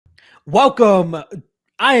Welcome.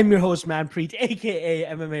 I am your host, Manpreet, aka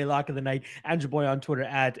MMA Lock of the Night, and your boy on Twitter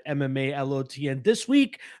at MMALOT. And this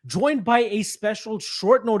week, joined by a special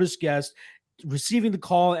short notice guest, receiving the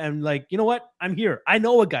call and like, you know what? I'm here. I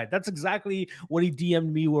know a guy. That's exactly what he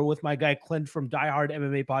DM'd me. We're with my guy Clint from Die Hard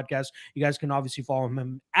MMA Podcast. You guys can obviously follow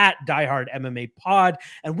him at Die Hard MMA Pod.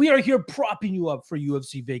 And we are here propping you up for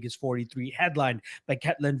UFC Vegas 43, headlined by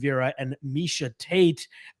Ketlin Vera and Miesha Tate.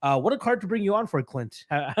 What a card to bring you on for, Clint.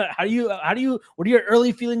 What are your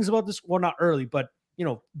early feelings about this? Well, not early, but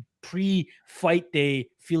pre-fight day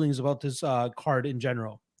feelings about this card in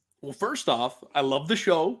general. Well, first off, I love the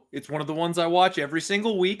show. It's one of the ones I watch every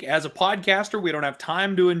single week. As a podcaster, we don't have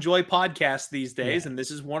time to enjoy podcasts these days, and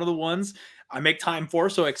this is one of the ones I make time for.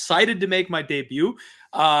 So excited to make my debut.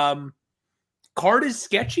 Card is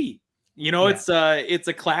sketchy. It's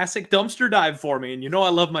a classic dumpster dive for me. And I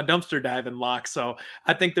love my dumpster diving lock. So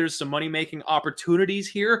I think there's some money-making opportunities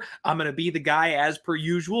here. I'm going to be the guy, as per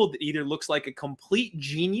usual, that either looks like a complete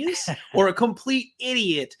genius or a complete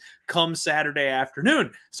idiot come Saturday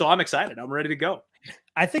afternoon. So I'm excited. I'm ready to go.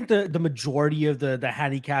 I think the majority of the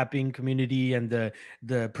handicapping community and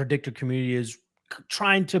the predictor community is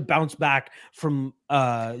trying to bounce back from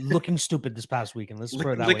looking stupid this past weekend. Let's put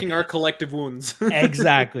it that licking way. Our collective wounds.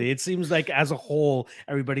 Exactly. It seems like as a whole,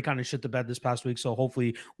 everybody kind of shit the bed this past week. So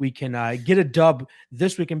hopefully we can get a dub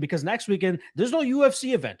this weekend, because next weekend there's no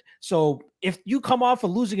UFC event. So if you come off a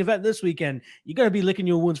losing event this weekend, you're gonna be licking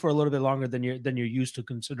your wounds for a little bit longer than you're used to,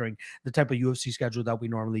 considering the type of UFC schedule that we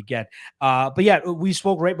normally get. But yeah, we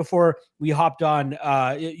spoke right before we hopped on.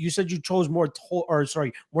 You said you chose more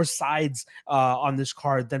sides on this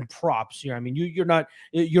card than props. I mean,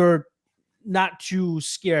 you're not too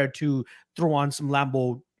scared to throw on some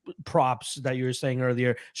Lambo props that you were saying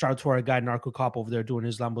earlier. Shout out to our guy Narco Cop over there doing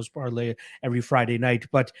his Lambo's parlay every Friday night.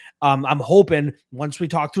 But I'm hoping once we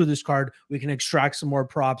talk through this card, we can extract some more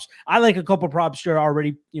props. I like a couple props here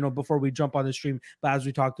already, before we jump on the stream. But as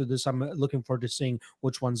we talk through this, I'm looking forward to seeing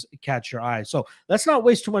which ones catch your eye. So let's not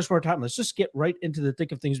waste too much more time. Let's just get right into the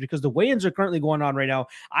thick of things, because the weigh-ins are currently going on right now.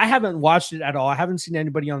 I haven't watched it at all. I haven't seen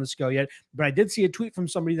anybody on the scale yet, but I did see a tweet from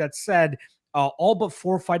somebody that said all but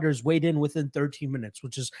 4 fighters weighed in within 13 minutes,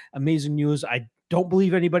 which is amazing news. I don't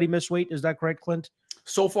believe anybody missed weight. Is that correct, Clint?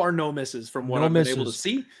 So far, no misses from what I've been able to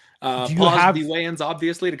see. Do you have the weigh-ins,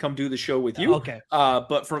 obviously, to come do the show with you? Okay.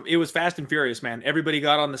 But it was fast and furious, man. Everybody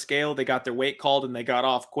got on the scale, they got their weight called, and they got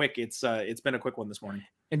off quick. It's been a quick one this morning.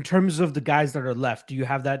 In terms of the guys that are left, do you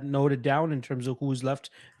have that noted down in terms of who's left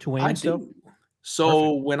to weigh in still?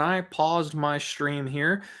 So when I paused my stream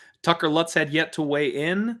here, Tucker Lutz had yet to weigh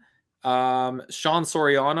in. Sean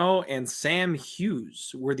Soriano and Sam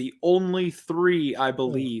Hughes were the only 3, I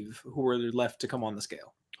believe, who were left to come on the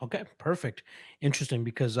scale. Okay, perfect. Interesting,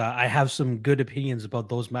 because I have some good opinions about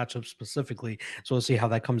those matchups specifically. So we'll see how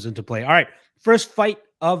that comes into play. All right, first fight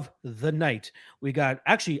of the night. We got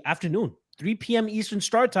actually afternoon. 3 p.m. Eastern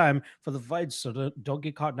start time for the fights, so don't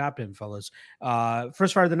get caught napping, fellas.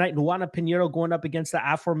 First fight of the night, Luana Pinheiro going up against the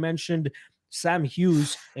aforementioned Sam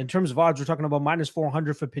Hughes. In terms of odds, we're talking about minus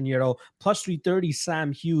 400 for Pinheiro, plus 330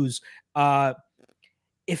 Sam Hughes.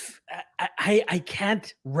 If I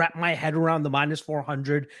can't wrap my head around the minus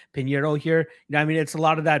 400 Pinheiro here. I mean, it's a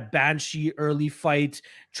lot of that Banshee early fight,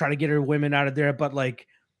 try to get her women out of there, but like,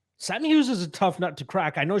 Sam Hughes is a tough nut to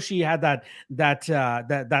crack. I know she had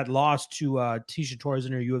that loss to Tisha Torres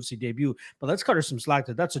in her UFC debut, but let's cut her some slack.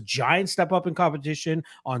 That's a giant step up in competition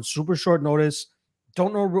on super short notice.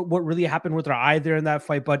 Don't know what really happened with her eye there in that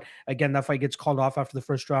fight, but again, that fight gets called off after the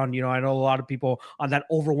first round. I know a lot of people on that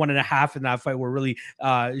over 1.5 in that fight were really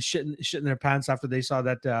shitting their pants after they saw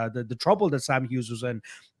that the trouble that Sam Hughes was in.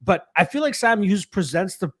 But I feel like Sam Hughes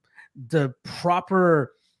presents the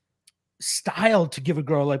proper style to give a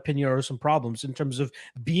girl like Pinheiro some problems in terms of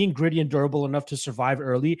being gritty and durable enough to survive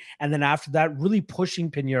early, and then after that really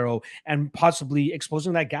pushing Pinheiro and possibly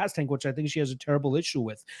exposing that gas tank, which I think she has a terrible issue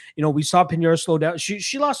with. We saw Pinheiro slow down.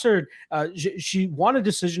 She lost her she won a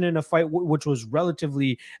decision in a fight which was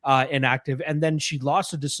relatively inactive, and then she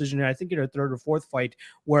lost a decision I think in her 3rd or 4th fight,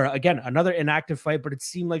 where again another inactive fight, but it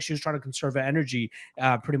seemed like she was trying to conserve her energy,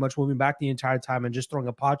 pretty much moving back the entire time and just throwing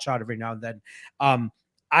a pot shot every now and then.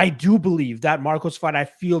 I do believe that Marcos fight, I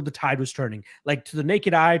feel the tide was turning. Like, to the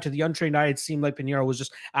naked eye, to the untrained eye, it seemed like Pinheiro was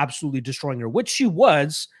just absolutely destroying her, which she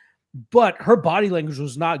was. but her body language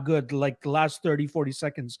was not good like the last 30, 40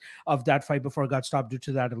 seconds of that fight before it got stopped due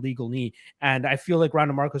to that illegal knee. And I feel like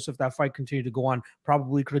Ronda Marcos, if that fight continued to go on,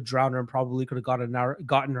 probably could have drowned her and probably could have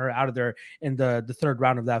gotten her out of there in the third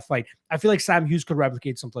round of that fight. I feel like Sam Hughes could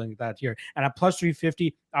replicate something like that here. And at plus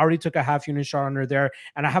 350, I already took a half unit shot on her there.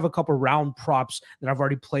 And I have a couple round props that I've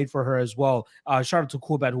already played for her as well. Shout out to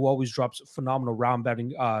Coolbet, who always drops phenomenal round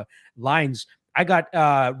betting lines. I got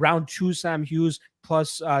round 2 Sam Hughes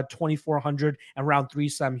plus 2,400 and round 3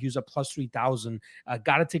 Sam Hughes at plus 3,000.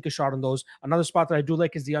 Got to take a shot on those. Another spot that I do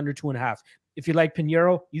like is the under 2.5. If you like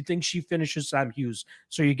Pinheiro, you think she finishes Sam Hughes.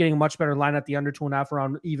 So you're getting a much better line at the under 2.5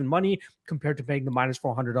 around even money compared to paying the minus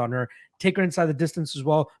 400 on her. Take her inside the distance as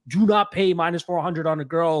well. Do not pay minus 400 on a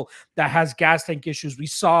girl that has gas tank issues. We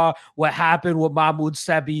saw what happened with Mahmoud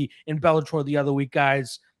Sebi in Bellator the other week,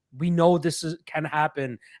 guys. We know can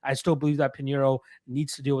happen. I still believe that Pinheiro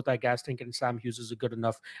needs to deal with that gas tank, and Sam Hughes is a good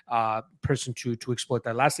enough person to exploit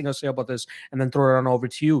that. Last thing I'll say about this, and then throw it on over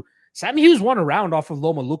to you. Sam Hughes won a round off of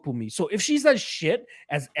Loma Lookboonmee. So if she's as shit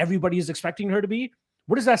as everybody is expecting her to be,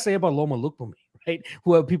 what does that say about Loma Lookboonmee, right?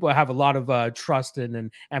 Who people have a lot of trust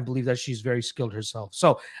in and believe that she's very skilled herself.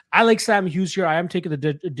 So I like Sam Hughes here. I am taking the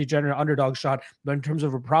degenerate underdog shot, but in terms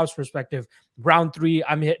of a props perspective, round 3,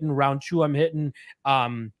 I'm hitting. Round 2, I'm hitting.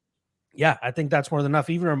 Yeah, I think that's more than enough.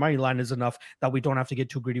 Even our money line is enough that we don't have to get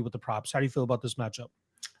too greedy with the props. How do you feel about this matchup?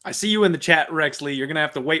 I see you in the chat, Rex Lee. You're going to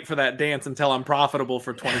have to wait for that dance until I'm profitable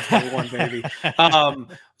for 2021, baby.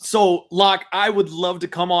 So, Locke, I would love to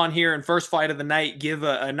come on here and first fight of the night, give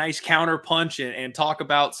a nice counter punch and talk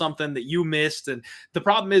about something that you missed. And the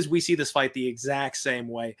problem is we see this fight the exact same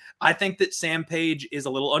way. I think that Sam Page is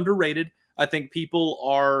a little underrated. I think people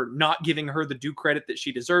are not giving her the due credit that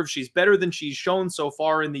she deserves. She's better than she's shown so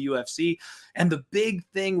far in the UFC. And the big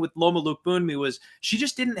thing with Loma Lookboonmee was she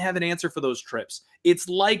just didn't have an answer for those trips. It's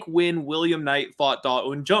like when William Knight fought Da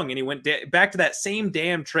Un Jung and he went back to that same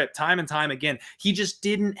damn trip time and time again. He just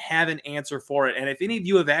didn't have an answer for it. And if any of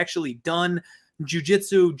you have actually done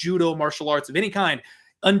jiu-jitsu, judo, martial arts of any kind,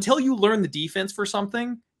 until you learn the defense for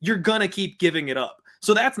something, you're going to keep giving it up.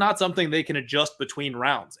 So that's not something they can adjust between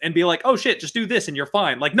rounds and be like, oh shit, just do this and you're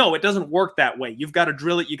fine. Like, no, it doesn't work that way. You've got to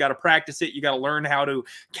drill it. You got to practice it. You got to learn how to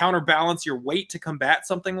counterbalance your weight to combat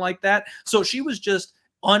something like that. So she was just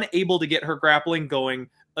unable to get her grappling going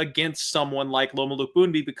against someone like Loma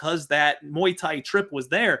Lookboonmee because that Muay Thai trip was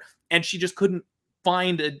there and she just couldn't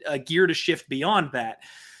find a gear to shift beyond that.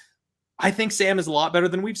 I think Sam is a lot better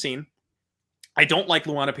than we've seen. I don't like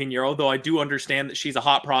Luana Pinheiro, though I do understand that she's a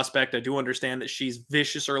hot prospect. I do understand that she's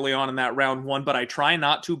vicious early on in that round 1, but I try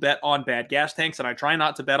not to bet on bad gas tanks and I try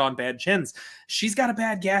not to bet on bad chins. She's got a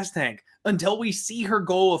bad gas tank. Until we see her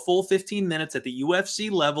go a full 15 minutes at the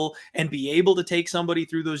UFC level and be able to take somebody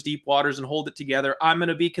through those deep waters and hold it together, I'm going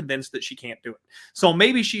to be convinced that she can't do it. So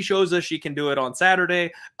maybe she shows us she can do it on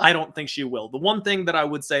Saturday. I don't think she will. The one thing that I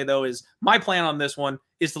would say, though, is my plan on this one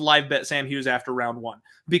is to live bet Sam Hughes after round 1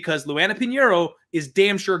 because Luana Pinheiro is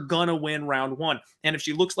damn sure gonna win round 1. And if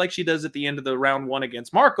she looks like she does at the end of the round 1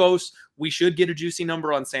 against Marcos, we should get a juicy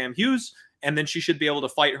number on Sam Hughes, and then she should be able to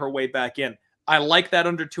fight her way back in. I like that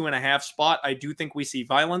under 2.5 spot. I do think we see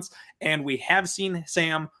violence, and we have seen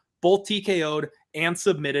Sam both TKO'd and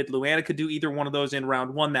submitted. Luana could do either one of those in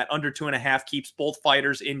round 1. That under 2.5 keeps both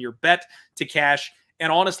fighters in your bet to cash.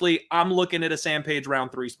 And honestly, I'm looking at a Sam Page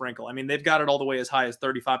round 3 sprinkle. I mean, they've got it all the way as high as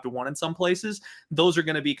 35-1 in some places. Those are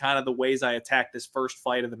going to be kind of the ways I attack this first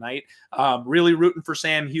fight of the night. Really rooting for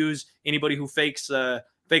Sam Hughes. Anybody who fakes a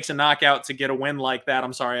knockout to get a win like that,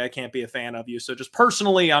 I'm sorry, I can't be a fan of you. So just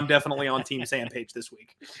personally, I'm definitely on Team Sam Page this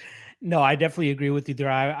week. No, I definitely agree with you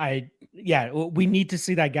there. Yeah, we need to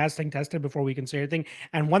see that gas tank tested before we can say anything.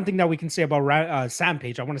 And one thing that we can say about Sam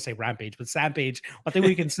Page, I want to say Rampage, but Sam Page, one thing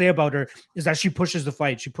we can say about her is that she pushes the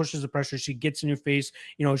fight. She pushes the pressure. She gets in your face.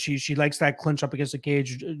 You know, she likes that clinch up against the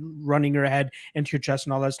cage, running her head into your chest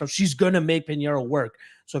and all that stuff. She's going to make Pinheiro work.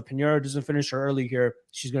 So if Pinheiro doesn't finish her early here,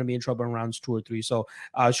 she's going to be in trouble in rounds 2 or 3. So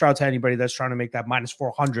shout out to anybody that's trying to make that minus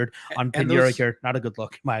 400 on Pinheiro here. Not a good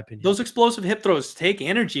look, in my opinion. Those explosive hip throws take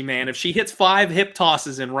energy, man. If she hits 5 hip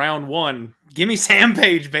tosses in round 1, give me Sam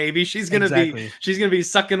Page, baby. She's gonna be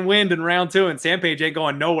sucking wind in round 2, and Sam Page ain't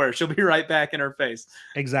going nowhere. She'll be right back in her face.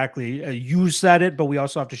 Exactly. You said it, but we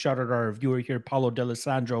also have to shout out our viewer here, Paulo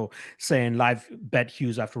D'Alessandro, saying live bet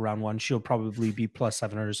Hughes after round 1. She'll probably be plus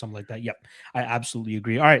 700 or something like that. Yep, I absolutely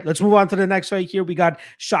agree. All right, let's move on to the next fight here. We got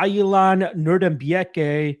Shailan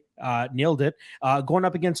Nurdembieke. Nailed it. Going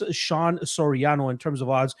up against Sean Soriano in terms of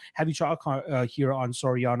odds. Heavy chalk here on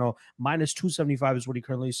Soriano. Minus 275 is what he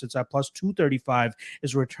currently sits at. Plus 235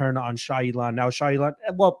 is return on Shailan. Now, Shailan,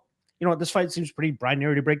 well, you know, this fight seems pretty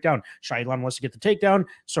binary to break down. Shailan wants to get the takedown,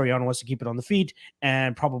 Soriano wants to keep it on the feet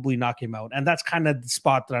and probably knock him out. And that's kind of the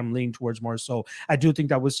spot that I'm leaning towards more. So I do think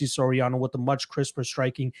that we'll see Soriano with a much crisper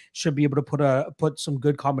striking, should be able to put some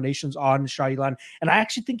good combinations on Shailan. And I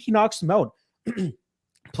actually think he knocks him out.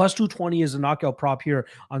 Plus 220 is a knockout prop here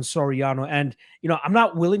on Soriano. And, you know, I'm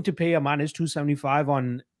not willing to pay a minus 275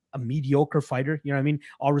 on a mediocre fighter. You know what I mean?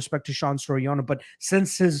 All respect to Sean Soriano. But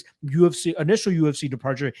since his initial UFC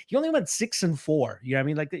departure, he only went 6-4. You know what I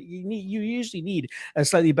mean? Like you usually need a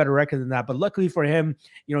slightly better record than that. But luckily for him,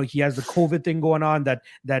 you know, he has the COVID thing going on that,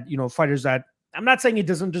 you know, fighters that, I'm not saying he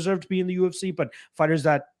doesn't deserve to be in the UFC, but fighters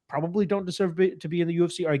that probably don't deserve to be in the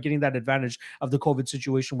UFC are getting that advantage of the COVID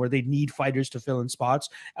situation where they need fighters to fill in spots.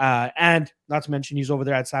 And not to mention, he's over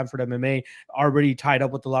there at Sanford MMA, already tied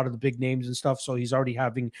up with a lot of the big names and stuff. So he's already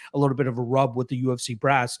having a little bit of a rub with the UFC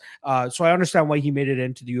brass. So I understand why he made it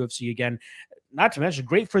into the UFC again. Not to mention,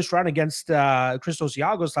 great first round against Christos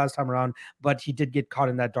Giagos last time around, but he did get caught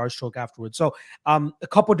in that dart stroke afterwards. So a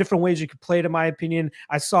couple different ways you could play it, in my opinion.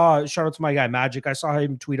 Shout out to my guy Magic. I saw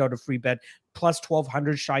him tweet out a free bet, plus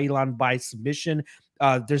 1,200 Shailan by submission.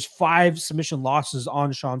 There's 5 submission losses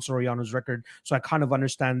on Sean Soriano's record, so I kind of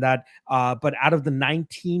understand that. But out of the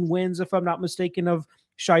 19 wins, if I'm not mistaken, of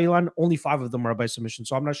Shailan, only 5 of them are by submission.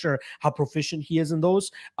 So I'm not sure how proficient he is in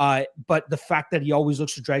those. But the fact that he always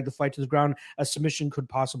looks to drag the fight to the ground, a submission could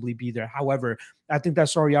possibly be there. However, I think that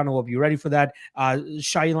Soriano will be ready for that.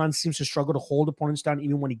 Shailan seems to struggle to hold opponents down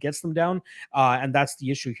even when he gets them down. And that's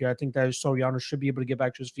the issue here. I think that Soriano should be able to get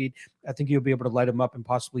back to his feet. I think he'll be able to light him up and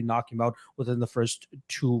possibly knock him out within the first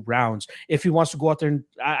 2 rounds. If he wants to go out there, and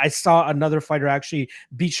I saw another fighter actually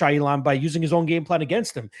beat Shailan by using his own game plan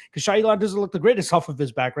against him, because Shailan doesn't look the greatest off of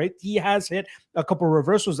his back, right? He has hit a couple of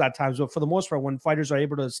reversals at times, but for the most part, when fighters are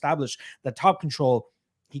able to establish the top control,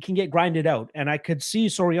 he can get grinded out. And I could see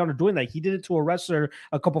Soriano doing that. He did it to a wrestler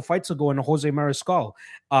a couple fights ago in Jose Mariscal.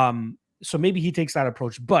 So maybe he takes that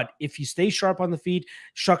approach. But if he stays sharp on the feet,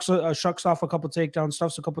 shucks off a couple takedowns,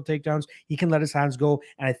 stuffs a couple takedowns, he can let his hands go.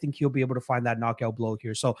 And I think he'll be able to find that knockout blow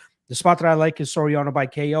here. So the spot that I like is Soriano by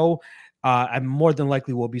KO. I more than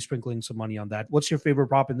likely will be sprinkling some money on that. What's your favorite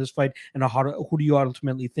prop in this fight? And who do you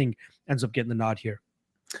ultimately think ends up getting the nod here?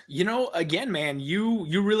 You know, again, man, you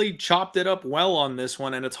really chopped it up well on this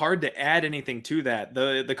one, and it's hard to add anything to that.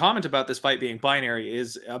 The comment about this fight being binary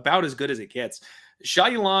is about as good as it gets.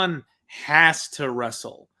 Shailan has to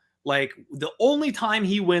wrestle. Like, the only time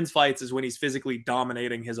he wins fights is when he's physically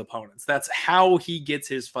dominating his opponents. That's how he gets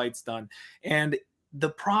his fights done. And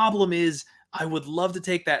the problem is, I would love to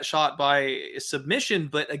take that shot by submission,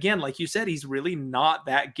 but again, like you said, he's really not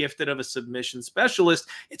that gifted of a submission specialist.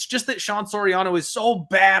 It's just that Sean Soriano is so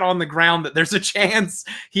bad on the ground that there's a chance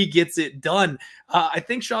he gets it done. I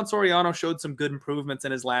think Sean Soriano showed some good improvements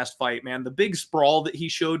in his last fight, man. The big sprawl that he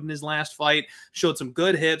showed in his last fight showed some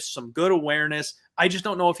good hips, some good awareness. I just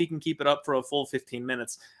don't know if he can keep it up for a full 15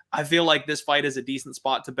 minutes. I feel like this fight is a decent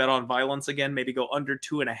spot to bet on violence again, maybe go under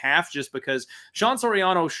 2.5, just because Sean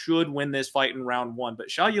Soriano should win this fight in round 1. But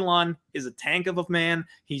Shailan is a tank of a man.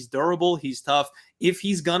 He's durable. He's tough. If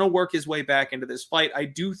he's going to work his way back into this fight, I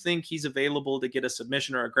do think he's available to get a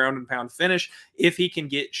submission or a ground and pound finish if he can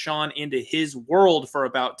get Sean into his world for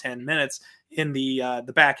about 10 minutes in the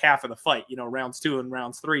back half of the fight, you know, rounds 2 and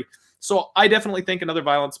rounds 3. So I definitely think another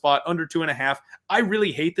violent spot under 2.5. I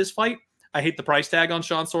really hate this fight. I hate the price tag on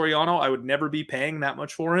Sean Soriano. I would never be paying that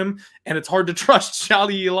much for him. And it's hard to trust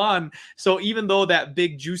Shailan. So even though that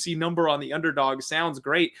big juicy number on the underdog sounds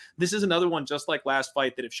great, this is another one just like last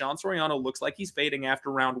fight that if Sean Soriano looks like he's fading after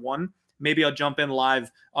round 1, maybe I'll jump in live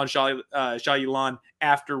on Shailan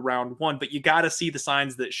after round 1. But you got to see the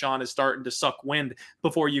signs that Sean is starting to suck wind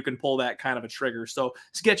before you can pull that kind of a trigger. So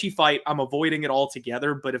sketchy fight. I'm avoiding it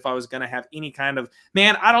altogether. But if I was going to have any kind of,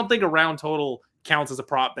 man, I don't think a round total counts as a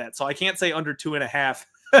prop bet. So I can't say under 2.5.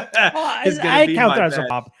 I count that as a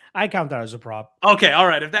prop. I count that as a prop. Okay, all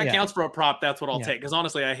right. If that counts for a prop, that's what I'll take. Because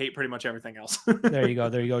honestly, I hate pretty much everything else. There you go.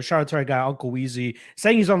 There you go. Shout out to our guy, Uncle Weezy,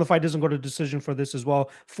 saying he's on the fight doesn't go to decision for this as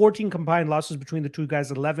well. 14 combined losses between the two guys.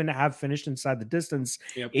 11 have finished inside the distance.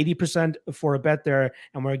 Yep. 80% for a bet there,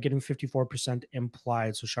 and we're getting 54%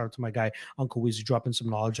 implied. So shout out to my guy, Uncle Weezy, dropping some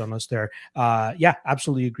knowledge on us there. Yeah,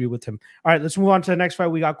 absolutely agree with him. All right, let's move on to the next fight.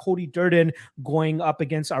 We got Cody Durden going up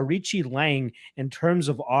against Arichi Lang. In terms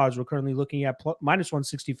of odds, we're currently looking at minus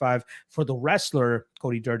 165 for the wrestler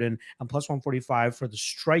Cody Durden and plus 145 for the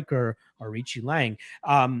striker Arichi Lang.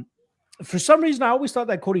 For some reason, I always thought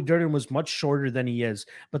that Cody Durden was much shorter than he is.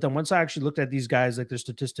 But then once I actually looked at these guys, like their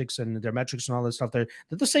statistics and their metrics and all this stuff, they're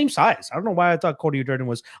the same size. I don't know why I thought Cody Durden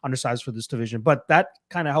was undersized for this division, but that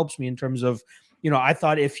kind of helps me in terms of I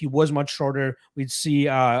thought if he was much shorter, we'd see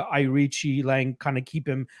Irichi Lang kind of keep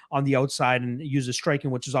him on the outside and use his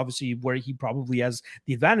striking, which is obviously where he probably has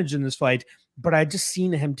the advantage in this fight. But I just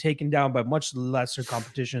seen him taken down by much lesser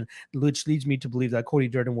competition, which leads me to believe that Cody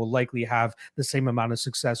Durden will likely have the same amount of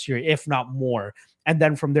success here, if not more. And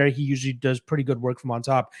then from there, he usually does pretty good work from on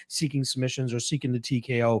top, seeking submissions or seeking the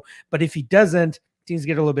TKO. But if he doesn't, things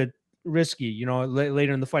get a little bit risky,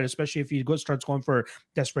 later in the fight, especially if he starts going for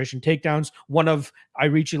desperation takedowns. One of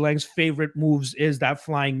Irichi Lang's favorite moves is that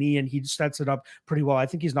flying knee, and he sets it up pretty well. I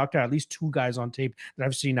think he's knocked out at least 2 guys on tape that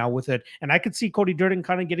I've seen now with it. And I could see Cody Durden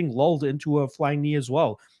kind of getting lulled into a flying knee as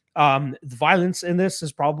well. The violence in this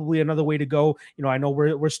is probably another way to go. I know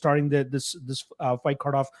we're starting this fight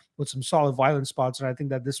card off with some solid violence spots, and I think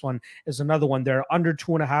that this one is another one. They're under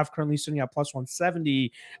 2.5, currently sitting at plus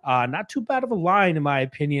 170. Not too bad of a line in my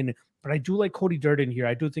opinion. But I do like Cody Durden here.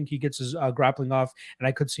 I do think he gets his grappling off, and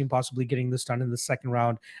I could see him possibly getting this done in the second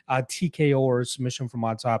round, TKO or submission from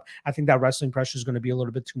on top. I think that wrestling pressure is going to be a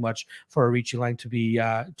little bit too much for Irichi Lang to be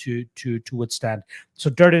to withstand. So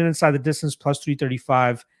Durden inside the distance plus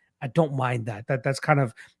 335. I don't mind that. That's kind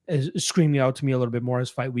of screaming out to me a little bit more as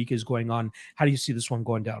fight week is going on. How do you see this one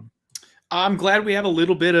going down? I'm glad we have a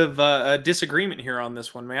little bit of a disagreement here on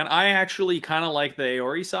this one, man. I actually kind of like the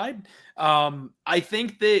Aori side. I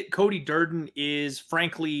think that Cody Durden is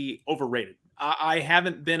frankly overrated. I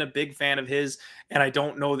haven't been a big fan of his, and I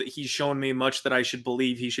don't know that he's shown me much that I should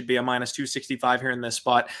believe he should be a minus 265 here in this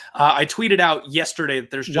spot. I tweeted out yesterday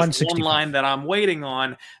that there's just one line that I'm waiting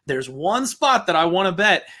on. There's one spot that I want to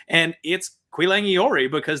bet, and it's Quileng Iori,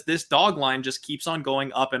 because this dog line just keeps on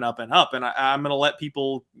going up and up and up. And I'm going to let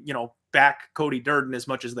people, back Cody Durden as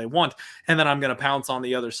much as they want, and then I'm going to pounce on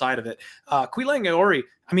the other side of it. Quileng Iori,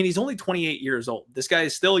 he's only 28 years old. This guy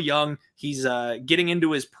is still young. He's getting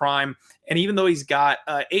into his prime. And even though he's got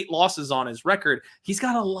 8 losses on his record, he's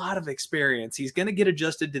got a lot of experience. He's going to get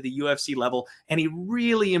adjusted to the UFC level. And he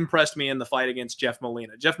really impressed me in the fight against Jeff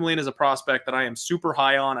Molina. Jeff Molina is a prospect that I am super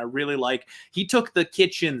high on. I really like. He took the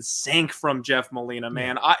kitchen sink from Jeff Molina,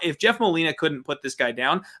 man. If Jeff Molina couldn't put this guy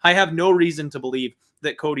down, I have no reason to believe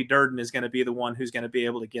that Cody Durden is going to be the one who's going to be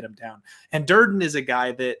able to get him down. And Durden is a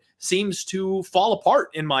guy that seems to fall apart,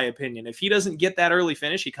 in my opinion. If he doesn't get that early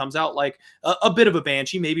finish, he comes out like a bit of a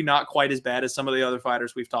banshee, maybe not quite as bad as some of the other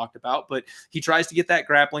fighters we've talked about, but he tries to get that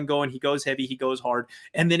grappling going. He goes heavy, he goes hard.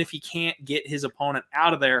 And then if he can't get his opponent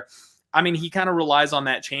out of there, he kind of relies on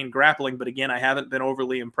that chain grappling, but again, I haven't been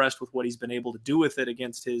overly impressed with what he's been able to do with it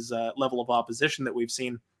against his level of opposition that we've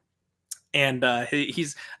seen. And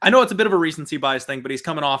I know it's a bit of a recency bias thing, but he's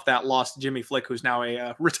coming off that loss to Jimmy Flick, who's now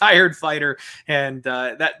a retired fighter. And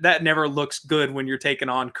that never looks good when you're taking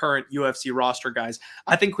on current UFC roster guys.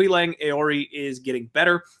 I think Quileng Iori is getting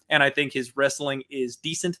better, and I think his wrestling is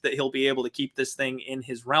decent, that he'll be able to keep this thing in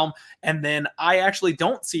his realm. And then I actually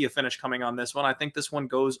don't see a finish coming on this one. I think this one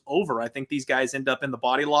goes over. I think these guys end up in the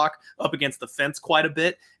body lock up against the fence quite a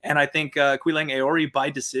bit. And I think Quileng Iori by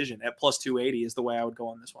decision at plus 280 is the way I would go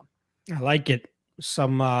on this one. I like it.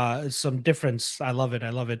 Some difference. I love it.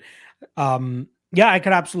 Yeah, I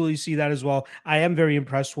could absolutely see that as well. I am very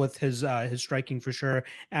impressed with his striking for sure.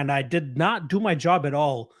 And I did not do my job at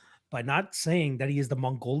all by not saying that he is the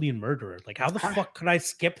Mongolian murderer. Like, how the fuck could I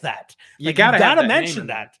skip that? You gotta mention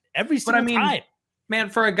that every single time. Man,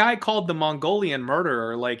 for a guy called the Mongolian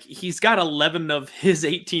murderer, like, he's got 11 of his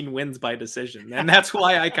 18 wins by decision. And that's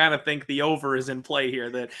why I kind of think the over is in play here.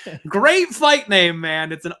 That great fight name,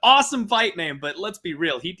 man. It's an awesome fight name, but let's be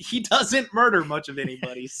real. He doesn't murder much of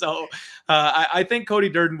anybody. So I think Cody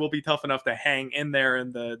Durden will be tough enough to hang in there,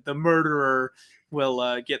 and the murderer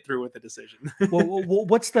will get through with the decision. Well,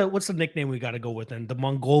 what's the nickname we got to go with then? The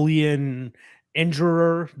Mongolian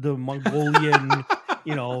injurer, the Mongolian...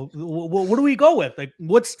 what do we go with? Like,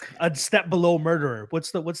 what's a step below murderer? What's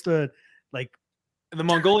the like the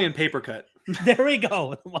Mongolian paper cut? There we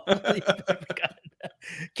go. The Mongolian paper cut.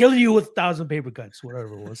 Kill you with 1,000 paper cuts,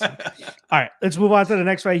 whatever it was. All right, let's move on to the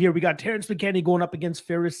next fight here. We got Terrence McKinney going up against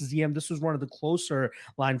Fares Ziam. This was one of the closer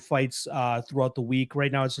line fights throughout the week.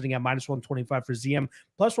 Right now, it's sitting at minus 125 for Ziam,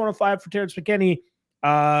 plus 105 for Terrence McKinney.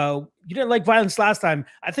 You didn't like violence last time.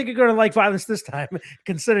 I think you're going to like violence this time,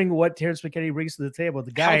 considering what Terrence McKinney brings to the table. The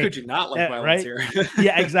guy, how could you not like violence right? here?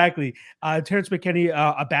 Yeah, exactly. Terrence McKinney,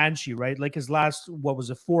 a banshee, right? Like his last,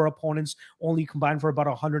 4 opponents only combined for about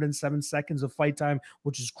 107 seconds of fight time,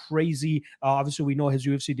 which is crazy. Obviously, we know his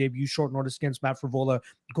UFC debut, short notice against Matt Frevola,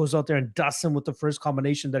 goes out there and dusts him with the first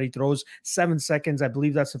combination that he throws, 7 seconds. I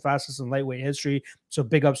believe that's the fastest in lightweight history. So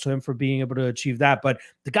big ups to him for being able to achieve that. But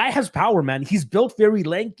the guy has power, man. He's built very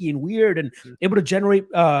lanky and weird. weird and able to generate,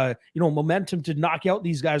 momentum to knock out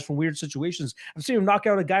these guys from weird situations. I've seen him knock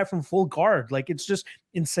out a guy from full guard. Like, it's just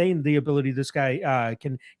insane the ability this guy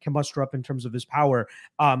can muster up in terms of his power.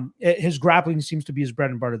 His grappling seems to be his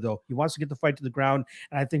bread and butter, though. He wants to get the fight to the ground,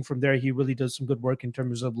 and I think from there he really does some good work in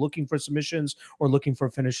terms of looking for submissions or looking for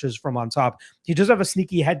finishes from on top. He does have a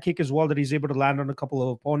sneaky head kick as well that he's able to land on a couple of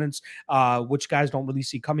opponents, which guys don't really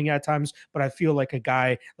see coming at times. But I feel like a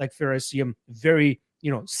guy like Farasiam, very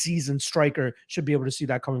seasoned striker, should be able to see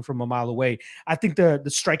that coming from a mile away. I think the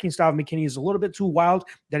striking style of McKinney is a little bit too wild,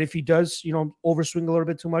 that if he does, overswing a little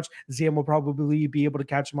bit too much, Ziam will probably be able to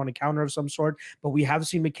catch him on a counter of some sort. But we have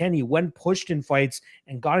seen McKinney, when pushed in fights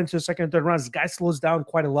and got into the second and third rounds, the guy slows down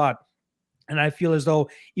quite a lot. And I feel as though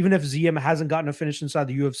even if Ziam hasn't gotten a finish inside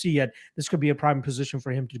the UFC yet, this could be a prime position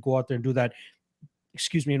for him to go out there and do that,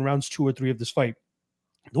 in rounds 2 or 3 of this fight.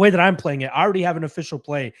 The way that I'm playing it, I already have an official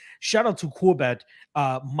play. Shout out to Coolbet,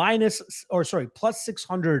 plus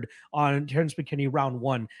 600 on Terrence McKinney round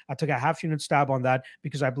 1. I took a half unit stab on that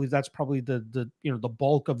because I believe that's probably the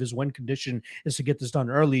bulk of his win condition is to get this done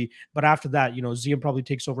early. But after that, Ziam probably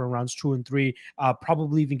takes over in rounds 2 and 3,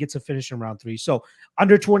 probably even gets a finish in round 3. So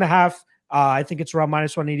under 2.5, I think it's around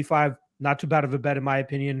minus 185. Not too bad of a bet in my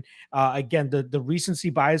opinion. Again, the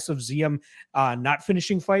recency bias of Ziam not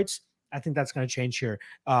finishing fights, I think that's going to change here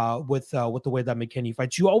with the way that McKinney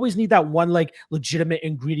fights. You always need that one like legitimate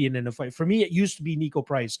ingredient in a fight. For me, it used to be Nico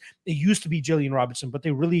Price. It used to be Jillian Robinson, but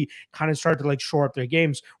they really kind of started to like shore up their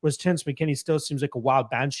games. Whereas Terrence McKinney still seems like a wild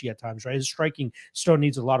banshee at times, right? His striking still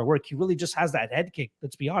needs a lot of work. He really just has that head kick.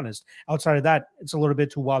 Let's be honest. Outside of that, it's a little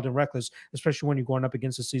bit too wild and reckless, especially when you're going up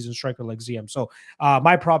against a seasoned striker like Ziam. So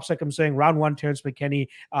my props, like I'm saying, round 1, Terrence McKinney.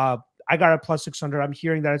 I got a plus 600. I'm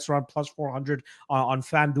hearing that it's around plus 400 on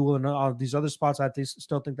FanDuel and all these other spots. I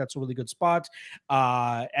still think that's a really good spot.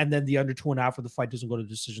 And then the under 2.5 of the fight doesn't go to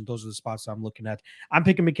decision. Those are the spots I'm looking at. I'm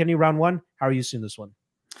picking McKinney round 1. How are you seeing this one?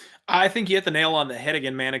 I think you hit the nail on the head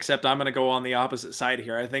again, man, except I'm going to go on the opposite side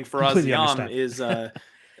here. I think Faraz Completely Ziam understand. is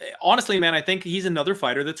honestly, man, I think he's another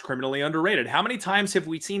fighter that's criminally underrated. How many times have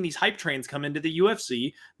we seen these hype trains come into the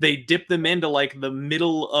UFC? They dip them into like the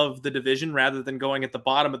middle of the division rather than going at the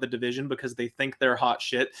bottom of the division because they think they're hot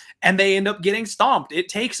shit, and they end up getting stomped. It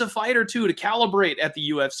takes a fight or two to calibrate at the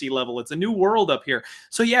UFC level. It's a new world up here.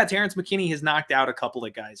 So yeah, Terrence McKinney has knocked out a couple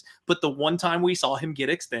of guys, but the one time we saw him get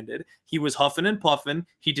extended, he was huffing and puffing.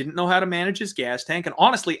 He didn't know how to manage his gas tank, and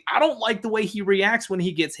honestly, I don't like the way he reacts when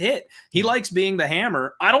he gets hit. He likes being the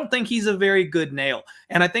hammer. I don't think he's a very good nail.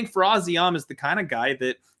 And I think Faraz Ziam is the kind of guy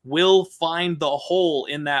that will find the hole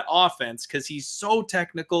in that offense because he's so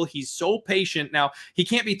technical. He's so patient. Now, he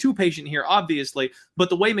can't be too patient here, obviously, but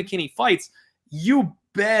the way McKinney fights, you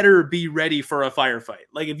better be ready for a firefight.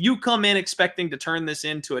 Like, if you come in expecting to turn this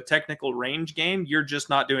into a technical range game, you're just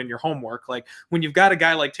not doing your homework. Like, when you've got a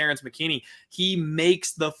guy like Terrence McKinney, he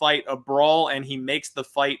makes the fight a brawl, and he makes the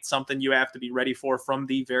fight something you have to be ready for from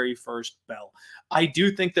the very first bell. I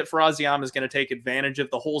do think that Faraz Ziam is going to take advantage of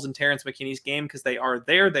the holes in Terrence McKinney's game because they are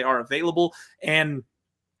there, they are available, and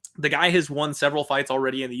the guy has won several fights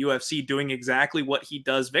already in the UFC doing exactly what he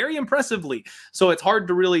does very impressively. So it's hard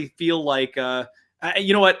to really feel like,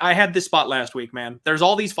 you know what? I had this spot last week, man. There's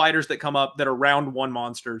all these fighters that come up that are round 1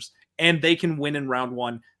 monsters, and they can win in round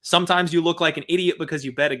 1. Sometimes you look like an idiot because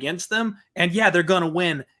you bet against them, and yeah, they're going to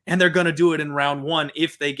win, and they're going to do it in round 1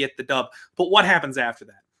 if they get the dub. But what happens after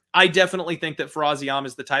that? I definitely think that Faraz Ziam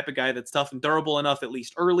is the type of guy that's tough and durable enough, at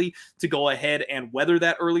least early, to go ahead and weather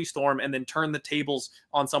that early storm and then turn the tables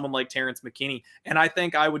on someone like Terrence McKinney. And I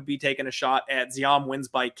think I would be taking a shot at Ziam wins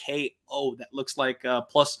by KO. That looks like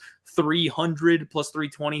plus 300, plus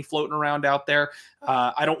 320 floating around out there.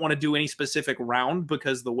 I don't want to do any specific round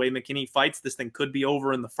because the way McKinney fights, this thing could be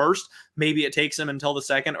over in the first. Maybe it takes him until the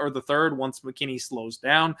second or the third once McKinney slows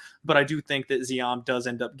down. But I do think that Ziam does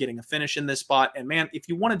end up getting a finish in this spot. And man, if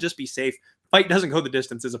you want to just be safe, fight doesn't go the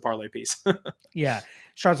distance is a parlay piece. Yeah.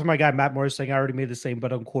 Shout out to my guy, Matt Morris, saying I already made the same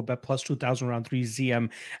bet on Coolbet plus 2,000 round 3 ZM.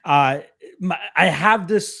 I have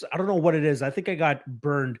this, I don't know what it is. I think I got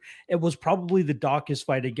burned. It was probably the Dawkins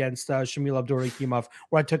fight against Shamil Abdurakhimov,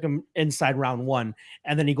 where I took him inside round 1,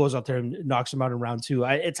 and then he goes out there and knocks him out in round 2.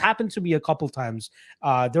 It's happened to me a couple times.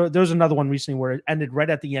 There was another one recently where it ended right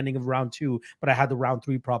at the ending of round 2, but I had the round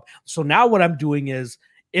 3 prop. So now what I'm doing is,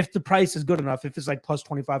 if the price is good enough, if it's like plus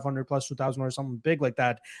 2,500, plus 2,000 or something big like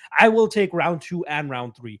that, I will take round 2 and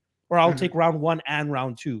round 3, or I'll take round 1 and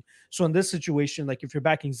round 2. So in this situation, like if you're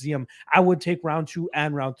backing Ziam, I would take round 2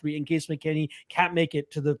 and round 3 in case McKinney can't make it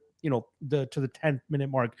to the the 10th minute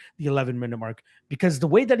mark, the 11-minute mark, because the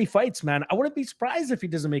way that he fights, man, I wouldn't be surprised if he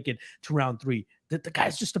doesn't make it to round 3. The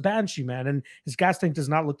guy's just a banshee, man, and his gas tank does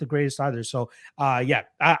not look the greatest either. So yeah,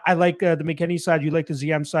 I like the McKinney side, you like the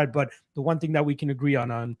ZM side, but the one thing that we can agree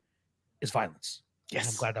on is violence. Yes.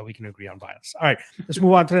 And I'm glad that we can agree on violence. All right, let's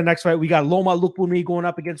move on to the next fight. We got Loma Lookboonmee going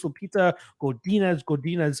up against Lupita Godinez.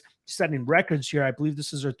 Godinez setting records here. I believe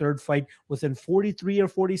this is her 3rd fight within 43 or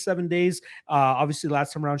 47 days. Obviously,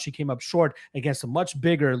 last time around, she came up short against a much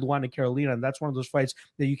bigger Luana Carolina, and that's one of those fights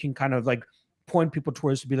that you can kind of like point people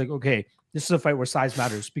towards to be like, okay, this is a fight where size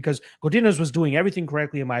matters, because Godinez was doing everything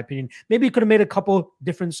correctly, in my opinion. Maybe it could have made a couple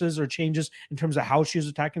differences or changes in terms of how she was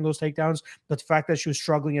attacking those takedowns, but the fact that she was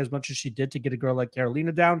struggling as much as she did to get a girl like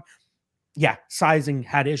Carolina down, yeah, sizing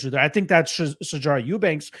had issues there. I think that Sijara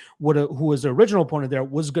Eubanks, who was the original opponent there,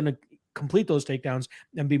 was going to complete those takedowns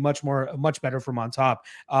and be much better from on top.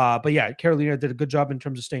 But yeah, Carolina did a good job in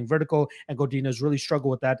terms of staying vertical, and Godinez really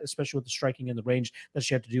struggled with that, especially with the striking and the range that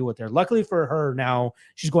she had to deal with there. Luckily for her, now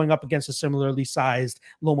she's going up against a similarly sized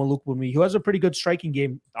Loma Lookboonmee, who has a pretty good striking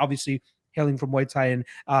game, obviously hailing from Muay Thai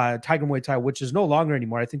and Tiger Muay Thai, which is no longer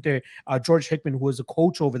anymore. I think George Hickman, who was the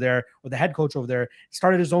coach over there, or the head coach over there,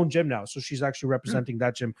 started his own gym now. So she's actually representing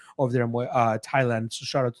that gym over there in Thailand. So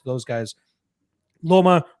shout out to those guys.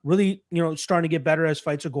 Loma really, starting to get better as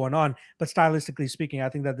fights are going on, but stylistically speaking, I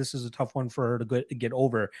think that this is a tough one for her to get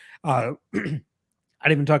over. I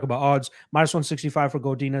didn't even talk about odds. -165 for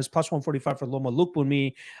Godinez, +145 for Loma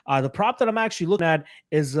Lookboonmee. The prop that I'm actually looking at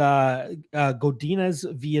is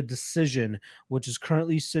Godinez via decision, which is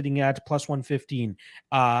currently sitting at +115.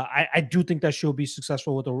 I do think that she'll be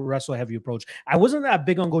successful with a wrestle heavy approach. I wasn't that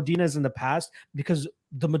big on Godinez in the past because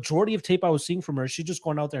the majority of tape I was seeing from her, she's just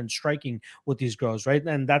going out there and striking with these girls, right?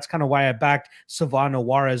 And that's kind of why I backed Savannah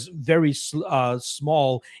Juarez very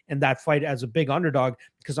small in that fight as a big underdog,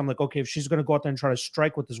 because I'm like, okay, if she's going to go out there and try to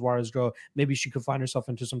strike with this Juarez girl, maybe she could find herself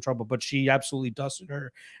into some trouble. But she absolutely dusted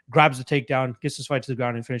her, grabs the takedown, gets this fight to the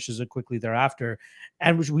ground, and finishes it quickly thereafter.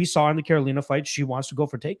 And which we saw in the Carolina fight, she wants to go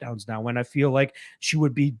for takedowns now. And I feel like she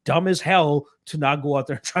would be dumb as hell to not go out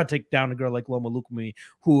there and try to take down a girl like Loma Lookboonmee,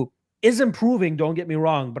 who is improving, don't get me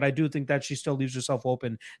wrong, but I do think that she still leaves herself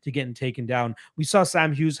open to getting taken down. We saw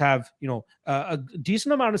Sam Hughes have, a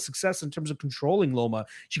decent amount of success in terms of controlling Loma.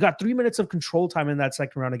 She got 3 minutes of control time in that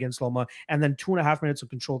second round against Loma, and then 2.5 minutes of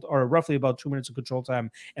control, or roughly about 2 minutes of control time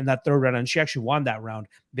in that third round. And she actually won that round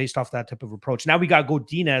based off that type of approach. Now we got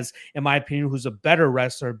Godinez, in my opinion, who's a better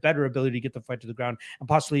wrestler, better ability to get the fight to the ground, and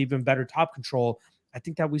possibly even better top control. I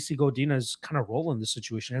think that we see Godinez kind of roll in this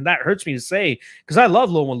situation. And that hurts me to say, because I love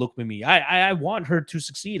Loma Lookboonmee. I want her to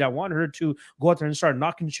succeed. I want her to go out there and start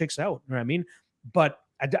knocking chicks out. You know what I mean? But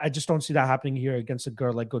I just don't see that happening here against a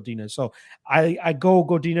girl like Godinez. So I go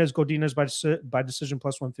Godinez by decision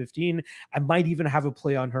 +115. I might even have a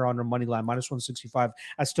play on her money line, -165.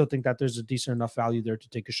 I still think that there's a decent enough value there to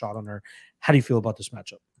take a shot on her. How do you feel about this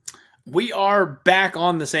matchup? We are back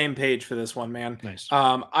on the same page for this one, man. Nice.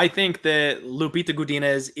 I think that Lupita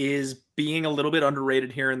Godinez is being a little bit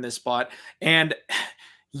underrated here in this spot. And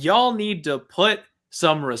y'all need to put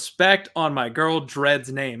some respect on my girl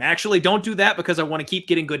Dread's name. Actually, don't do that, because I want to keep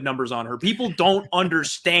getting good numbers on her. People don't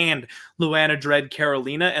understand Luana Dread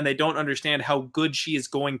Carolina, and they don't understand how good she is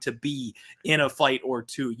going to be in a fight or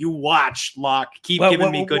two. You watch, Locke. Keep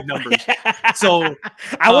giving me good numbers. So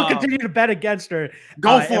I will continue to bet against her.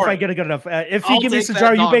 Go for if it. I get a good enough. If you give me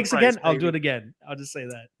Sijara Eubanks again, I'll do it again. I'll just say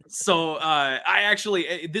that. So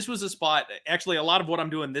this was a spot. Actually, a lot of what I'm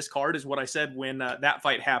doing this card is what I said when that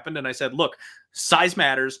fight happened. And I said, look, size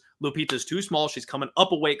matters. Lupita's too small. She's coming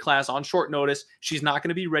up a weight class on short notice. She's not going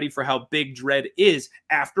to be ready for how big Dread is.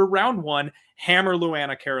 After round 1, hammer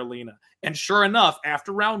Luana Carolina. And sure enough,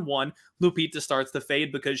 after round 1, Lupita starts to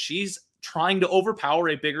fade because she's trying to overpower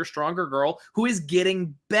a bigger, stronger girl who is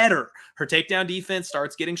getting better. Her takedown defense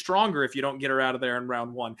starts getting stronger if you don't get her out of there in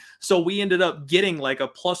round 1. So we ended up getting like a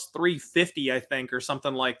 +350, I think, or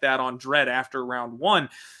something like that on Dread after round 1.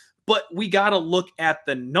 But we got to look at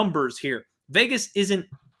the numbers here. Vegas isn't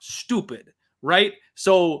stupid, right?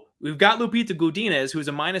 So we've got Lupita Godinez, who's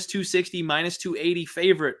a -260, -280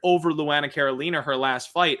 favorite over Luana Carolina, her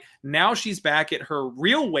last fight. Now she's back at her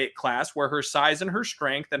real weight class, where her size and her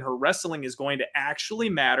strength and her wrestling is going to actually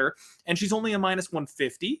matter. And she's only a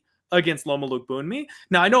 -150 against Loma Lookboonmee.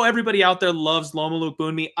 Now, I know everybody out there loves Loma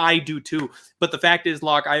Lookboonmee. I do too. But the fact is,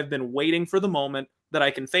 Locke, I have been waiting for the moment that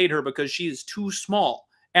I can fade her, because she is too small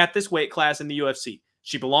at this weight class in the UFC.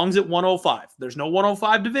 She belongs at 105. There's no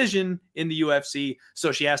 105 division in the UFC,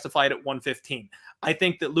 so she has to fight at 115. I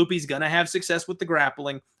think that Loopy's going to have success with the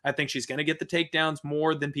grappling. I think she's going to get the takedowns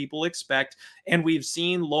more than people expect. And we've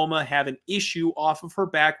seen Loma have an issue off of her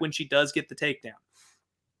back when she does get the takedown.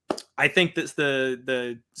 I think that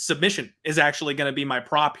the submission is actually going to be my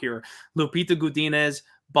prop here. Lupita Godinez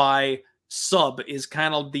by sub is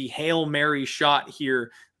kind of the Hail Mary shot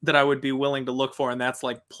here that I would be willing to look for, and that's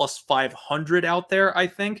like plus 500 out there. I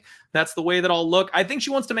think that's the way that I'll look. I think she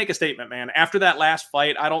wants to make a statement, man. After that last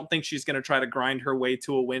fight, I don't think she's going to try to grind her way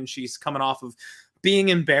to a win. She's coming off of being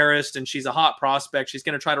embarrassed, and she's a hot prospect. She's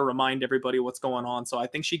going to try to remind everybody what's going on, so I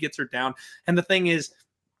think she gets her down. And the thing is,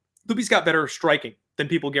 Lupi's got better striking than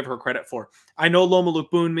people give her credit for. I know Loma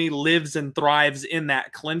Lookboonmee lives and thrives in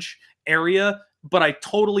that clinch area, but I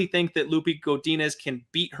totally think that Lupi Godinez can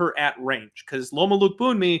beat her at range, because Loma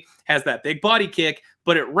Lookboonmee has that big body kick,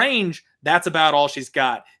 but at range, that's about all she's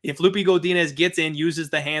got. If Lupi Godinez gets in, uses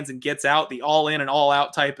the hands, and gets out, the all-in and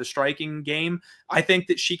all-out type of striking game, I think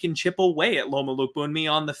that she can chip away at Loma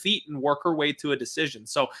Lookboonmee on the feet and work her way to a decision.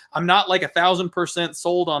 So I'm not like 1,000%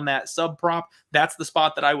 sold on that sub prop. That's the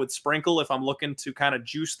spot that I would sprinkle if I'm looking to kind of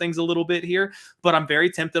juice things a little bit here. But I'm very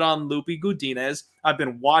tempted on Lupi Godinez. I've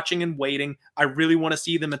been watching and waiting. I really want to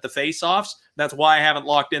see them at the face-offs. That's why I haven't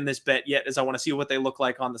locked in this bet yet, is I want to see what they look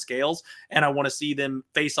like on the scales, and I want to see them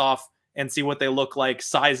face off and see what they look like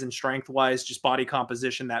size and strength wise, just body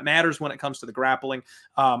composition that matters when it comes to the grappling.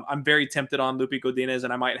 I'm very tempted on Lupi Godinez,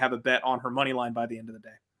 and I might have a bet on her money line by the end of the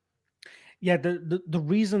day. Yeah, the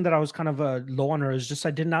reason that I was kind of low on her is just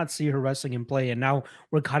I did not see her wrestling in play, and now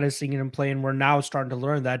we're kind of seeing it in play, and we're now starting to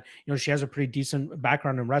learn that she has a pretty decent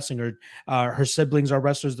background in wrestling. Her siblings are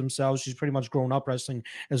wrestlers themselves. She's pretty much grown up wrestling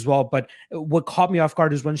as well. But what caught me off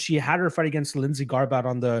guard is when she had her fight against Lindsay Garbat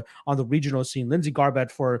on the regional scene. Lindsay Garbat,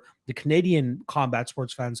 for the Canadian combat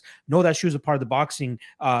sports fans, know that she was a part of the boxing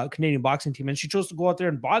Canadian boxing team, and she chose to go out there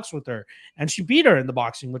and box with her, and she beat her in the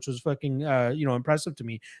boxing, which was fucking impressive to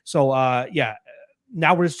me. So yeah,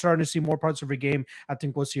 now we're starting to see more parts of her game. I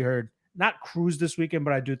think we'll see her not cruise this weekend,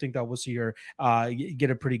 but I do think that we'll see her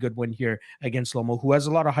get a pretty good win here against Loma, who has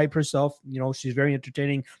a lot of hype herself. She's very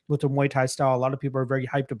entertaining with the Muay Thai style. A lot of people are very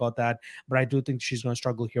hyped about that, but I do think she's going to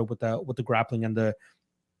struggle here with the grappling and the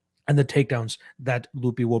takedowns that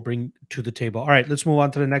Lupi will bring to the table. All right, let's move on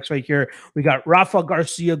to the next fight here. We got Rafa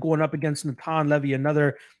Garcia going up against Natan Levy,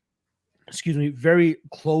 another very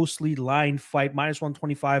closely lined fight. Minus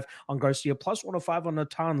 125 on Garcia, plus 105 on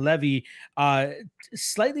Natan Levy.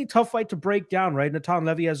 Slightly tough fight to break down, right? Natan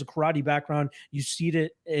Levy has a karate background. You see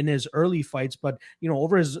it in his early fights, but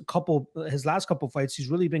over his last couple fights, he's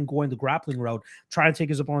really been going the grappling route, trying to take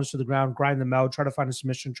his opponents to the ground, grind them out, try to find a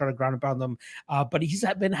submission, try to ground and pound them. But he's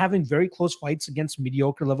been having very close fights against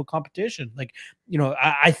mediocre level competition.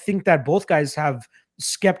 I think that both guys have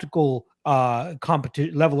skeptical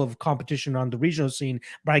level of competition on the regional scene,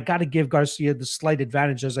 but I got to give Garcia the slight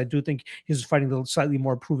advantage, as I do think he's fighting the slightly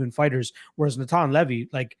more proven fighters, whereas Natan Levy,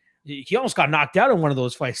 he almost got knocked out in one of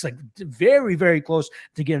those fights, very, very close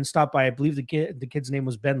to getting stopped by, I believe the kid's name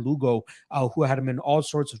was Ben Lugo, who had him in all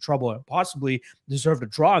sorts of trouble and possibly deserved a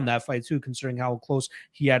draw in that fight too, considering how close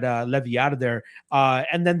he had Levy out of there.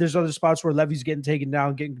 And then there's other spots where Levy's getting taken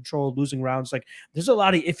down, getting control, losing rounds. There's a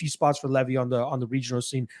lot of iffy spots for Levy on the regional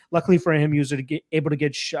scene. Luckily for him, he was able to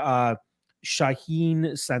get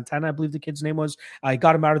Shaheen Santana, I believe the kid's name was. I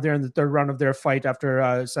got him out of there in the third round of their fight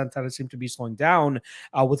after Santana seemed to be slowing down.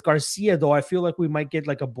 With Garcia, though, I feel like we might get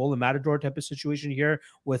like a Bull and Matador type of situation here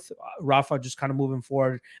with Rafa just kind of moving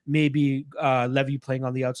forward. Maybe Levy playing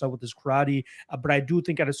on the outside with his karate. But I do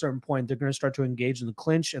think at a certain point, they're going to start to engage in the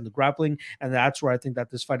clinch and the grappling. And that's where I think that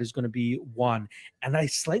this fight is going to be won. And I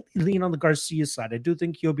slightly lean on the Garcia side. I do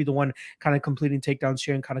think he'll be the one kind of completing takedowns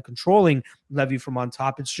here and kind of controlling Levy from on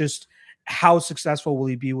top. It's just, how successful will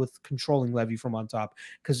he be with controlling Levy from on top?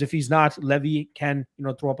 Because if he's not, Levy can,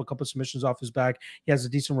 throw up a couple of submissions off his back. He has a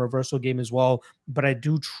decent reversal game as well. But I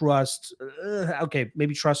do trust. Okay,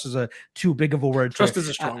 maybe trust is a too big of a word. Trust is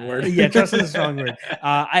a strong word. Yeah, trust is a strong word.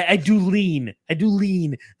 I do lean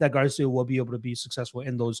that Garcia will be able to be successful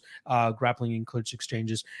in those grappling and clinch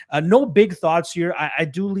exchanges. No big thoughts here. I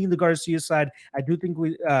do lean the Garcia side. I do think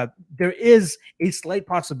there is a slight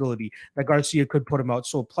possibility that Garcia could put him out.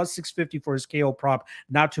 So plus 650 for his KO prop,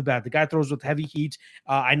 not too bad. The guy throws with heavy heat.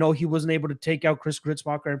 I know he wasn't able to take out Chris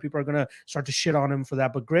Gritzmacher, and people are going to start to shit on him for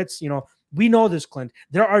that. But Grits, we know this, Clint.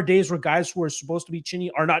 There are days where guys who are supposed to be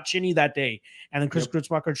chinny are not chinny that day. And then Chris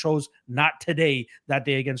Gritzmacher chose not today that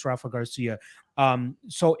day against Rafa Garcia.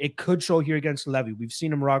 So it could show here against Levy. We've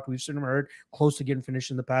seen him rock, we've seen him hurt, close to getting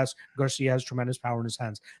finished in the past. Garcia has tremendous power in his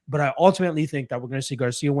hands. But I ultimately think that we're going to see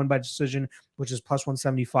Garcia win by decision, which is plus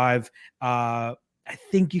 175. I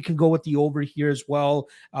think you can go with the over here as well,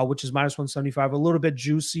 which is minus 175. A little bit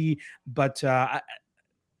juicy, but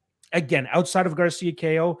again, outside of Garcia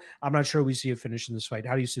KO, I'm not sure we see a finish in this fight.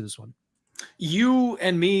 How do you see this one? You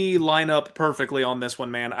and me line up perfectly on this one,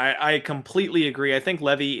 man. I completely agree. I think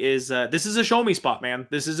Levy is this is a show me spot, man.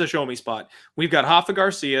 This is a show me spot. We've got Rafa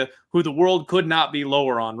Garcia, who the world could not be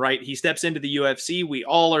lower on, right? He steps into the UFC. We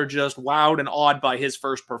all are just wowed and awed by his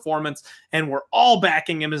first performance, and we're all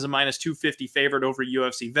backing him as a minus 250 favorite over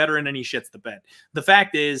UFC veteran, and he shits the bed. The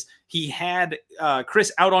fact is, he had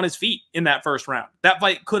Chris out on his feet in that first round. That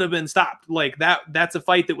fight could have been stopped. Like that's a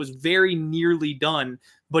fight that was very nearly done,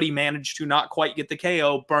 but he managed to not quite get the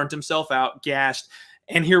KO, burnt himself out, gassed,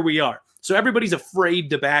 and here we are. So everybody's afraid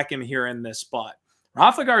to back him here in this spot.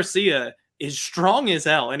 Rafa Garcia is strong as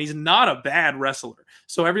hell, and he's not a bad wrestler.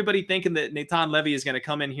 So everybody thinking that Natan Levy is going to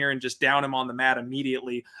come in here and just down him on the mat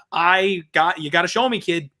immediately. You got to show me,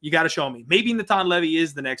 kid. You got to show me. Maybe Natan Levy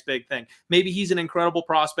is the next big thing. Maybe he's an incredible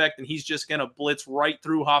prospect, and he's just going to blitz right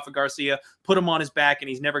through Rafa Garcia, put him on his back, and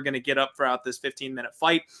he's never going to get up throughout this 15-minute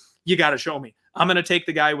fight. You got to show me. I'm going to take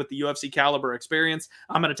the guy with the UFC caliber experience.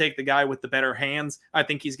 I'm going to take the guy with the better hands. I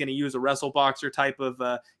think he's going to use a wrestle boxer type of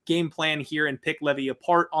game plan here and pick Levy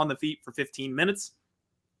apart on the feet for 15 minutes.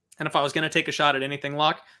 And if I was going to take a shot at anything,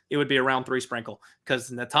 Locke, it would be a round 3 sprinkle,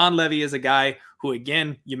 because Natan Levy is a guy who,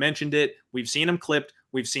 again, you mentioned it. We've seen him clipped.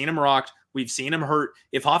 We've seen him rocked. We've seen him hurt.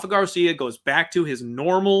 If Rafa Garcia goes back to his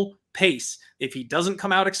normal pace, if he doesn't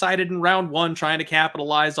come out excited in round 1 trying to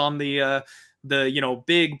capitalize on the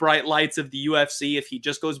big bright lights of the UFC, if he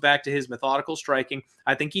just goes back to his methodical striking,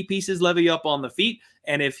 I think he pieces Levy up on the feet.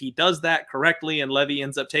 And if he does that correctly and Levy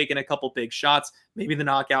ends up taking a couple big shots, maybe the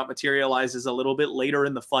knockout materializes a little bit later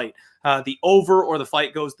in the fight. The over or the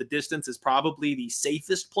fight goes the distance is probably the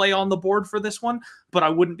safest play on the board for this one, but I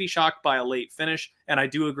wouldn't be shocked by a late finish. And I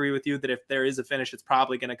do agree with you that if there is a finish, it's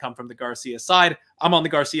probably going to come from the Garcia side. I'm on the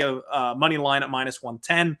Garcia money line at minus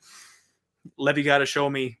 110. Levy got to show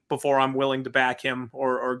me before I'm willing to back him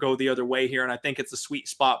or go the other way here. And I think it's a sweet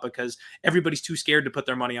spot because everybody's too scared to put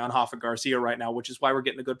their money on Rafa Garcia right now, which is why we're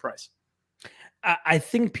getting a good price. I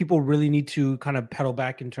think people really need to kind of pedal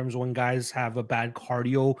back in terms of when guys have a bad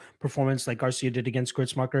cardio performance like Garcia did against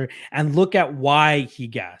Gritzmacher and look at why he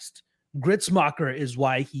gassed. Gritzmacher is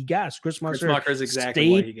why he gassed. Gritzmacher is exactly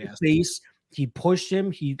why he gassed. He pushed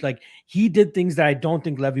him. He did things that I don't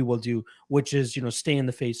think Levy will do, which is, stay in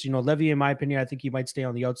the face. Levy, in my opinion, I think he might stay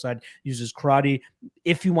on the outside, uses karate.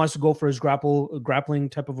 If he wants to go for his grappling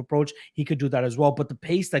type of approach, he could do that as well. But the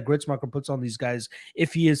pace that Gritzmacher puts on these guys,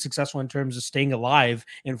 if he is successful in terms of staying alive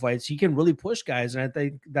in fights, he can really push guys. And I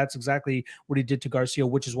think that's exactly what he did to Garcia,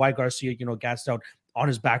 which is why Garcia, gassed out on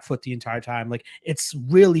his back foot the entire time. Like, it's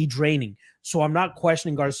really draining. So I'm not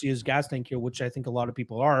questioning Garcia's gas tank here, which I think a lot of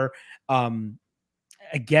people are.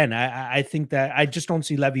 Again, I think that I just don't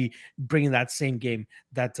see Levy bringing that same game.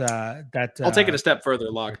 I'll take it a step further,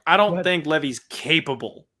 Locke. I don't think Levy's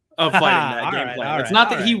capable of fighting that game plan. It's not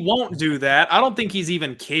that he won't do that. I don't think he's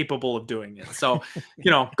even capable of doing it. So,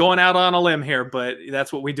 going out on a limb here, but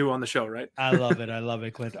that's what we do on the show, right? I love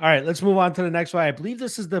it, Clint. All right, let's move on to the next one. I believe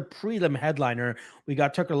this is the prelim headliner. We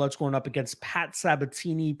got Tucker Lutz going up against Pat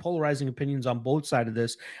Sabatini. Polarizing opinions on both sides of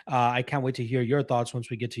this. I can't wait to hear your thoughts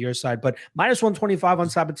once we get to your side. But minus 125 on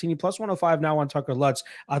Sabatini, plus 105 now on Tucker Lutz.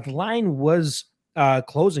 The line was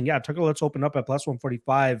closing. Yeah, Tucker Lutz opened up at plus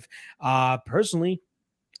 145. Personally,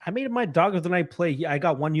 I made it my dog of the night play. I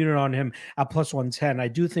got 1 unit on him at plus 110. I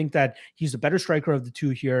do think that he's the better striker of the two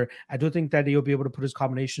here. I do think that he'll be able to put his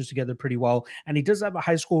combinations together pretty well. And he does have a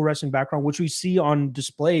high school wrestling background, which we see on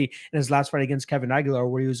display in his last fight against Kevin Aguilar,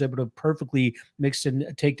 where he was able to perfectly mix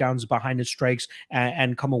in takedowns behind his strikes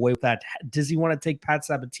and come away with that. Does he want to take Pat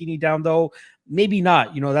Sabatini down, though? Maybe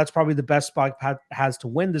not. That's probably the best spot Pat has to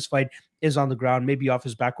win this fight is on the ground, maybe off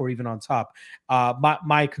his back or even on top.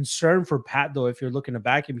 My concern for Pat, though, if you're looking to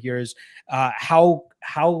back him here, is how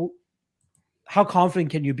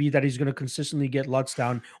confident can you be that he's going to consistently get Lutz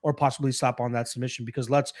down or possibly slap on that submission?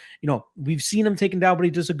 Because Lutz, we've seen him taken down, but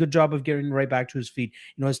he does a good job of getting right back to his feet.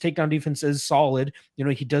 His takedown defense is solid.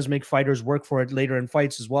 He does make fighters work for it later in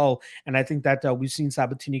fights as well. And I think that we've seen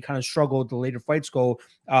Sabatini kind of struggle the later fights go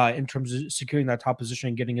in terms of securing that top position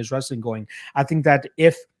and getting his wrestling going. I think that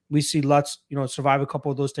if we see Lutz, survive a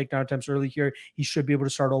couple of those takedown attempts early here, he should be able to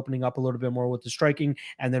start opening up a little bit more with the striking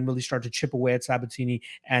and then really start to chip away at Sabatini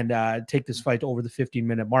and take this fight over the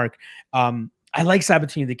 15-minute mark. I like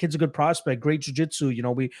Sabatini. The kid's a good prospect, great jiu-jitsu. You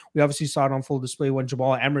know, we obviously saw it on full display when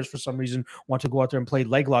Jamal Emmers, for some reason, wanted to go out there and play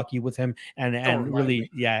leg locky with him. Don't And remind me.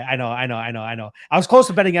 really, yeah, I know. I was close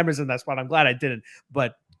to betting Emmers in that spot. I'm glad I didn't.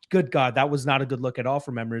 But good God, that was not a good look at all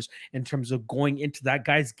from Emmers in terms of going into that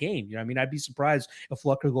guy's game. You know, I mean, I'd be surprised if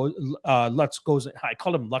Lutz goes. I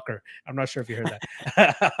call him Lucker. I'm not sure if you heard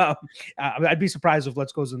that. I'd be surprised if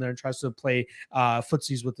Lutz goes in there and tries to play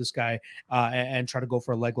footsies with this guy and try to go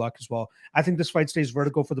for a leg lock as well. I think this fight stays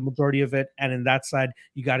vertical for the majority of it, and in that side,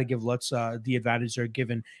 you got to give Lutz the advantage there,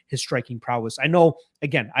 given his striking prowess. I know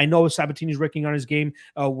Sabatini's working on his game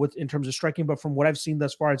in terms of striking, but from what I've seen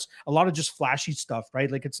thus far, it's a lot of just flashy stuff,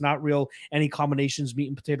 right? Like it's not real any combinations, meat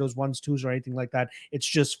and potatoes, ones, twos, or anything like that. It's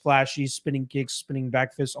just flashy spinning kicks, spinning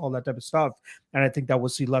back fists, all that type of stuff. And I think that we'll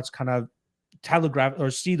see Lutz kind of telegraph or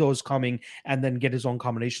see those coming and then get his own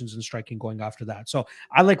combinations and striking going after that. So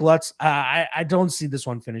I like Lutz. I don't see this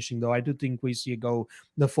one finishing though. I do think we see it go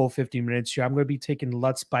the full 15 minutes here. I'm going to be taking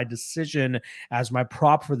Lutz by decision as my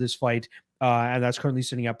prop for this fight. And that's currently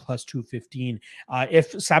sitting at plus 215.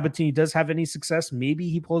 If Sabatini does have any success, maybe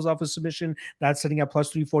he pulls off a submission. That's sitting at plus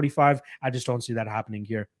 345. I just don't see that happening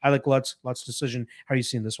here. I like Lutz decision. How are you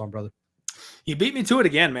seeing this one, brother? You beat me to it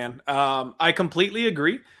again, man. I completely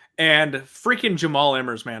agree. And freaking Jamal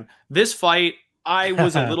Emmers, man. This fight, I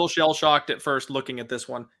was a little shell-shocked at first looking at this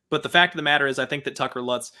one. But the fact of the matter is, I think that Tucker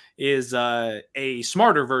Lutz is a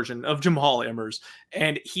smarter version of Jamal Emmers.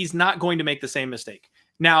 And he's not going to make the same mistake.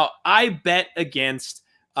 Now, I bet against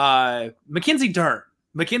Mackenzie Dern.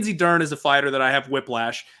 Mackenzie Dern is a fighter that I have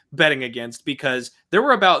whiplash betting against because there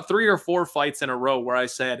were about 3 or 4 fights in a row where I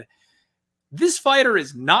said, this fighter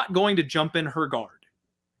is not going to jump in her guard.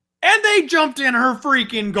 And they jumped in her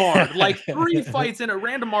freaking guard. Like 3 fights in a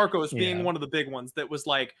Randa Marcos being one of the big ones that was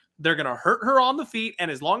like, they're going to hurt her on the feet.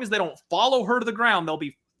 And as long as they don't follow her to the ground, they'll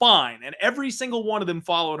be fine. And every single one of them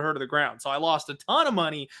followed her to the ground. So I lost a ton of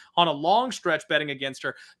money on a long stretch betting against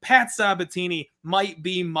her. Pat Sabatini might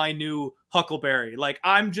be my new Huckleberry. Like,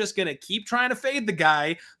 I'm just going to keep trying to fade the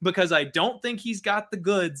guy because I don't think he's got the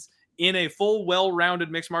goods in a full, well-rounded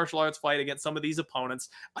mixed martial arts fight against some of these opponents.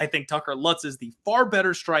 I think Tucker Lutz is the far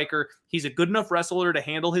better striker. He's a good enough wrestler to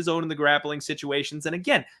handle his own in the grappling situations. And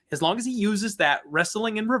again, as long as he uses that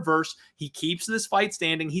wrestling in reverse, he keeps this fight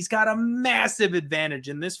standing. He's got a massive advantage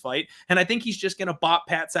in this fight. And I think he's just going to bop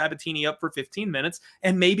Pat Sabatini up for 15 minutes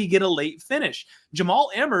and maybe get a late finish.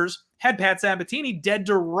 Jamal Emmers had Pat Sabatini dead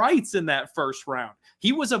to rights in that first round.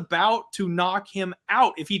 He was about to knock him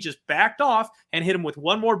out. If he just backed off and hit him with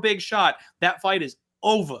one more big shot, that fight is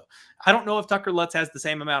over. I don't know if Tucker Lutz has the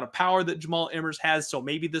same amount of power that Jamal Emmers has, so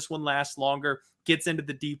maybe this one lasts longer, gets into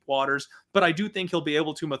the deep waters, but I do think he'll be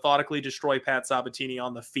able to methodically destroy Pat Sabatini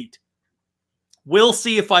on the feet. We'll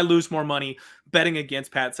see if I lose more money betting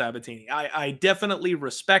against Pat Sabatini. I definitely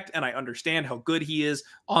respect and I understand how good he is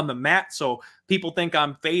on the mat. So people think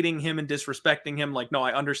I'm fading him and disrespecting him. Like, no,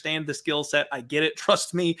 I understand the skill set. I get it.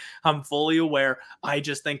 Trust me. I'm fully aware. I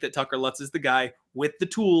just think that Tucker Lutz is the guy with the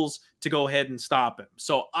tools to go ahead and stop him.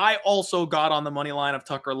 So I also got on the money line of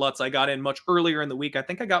Tucker Lutz. I got in much earlier in the week. I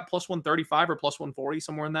think I got plus 135 or plus 140,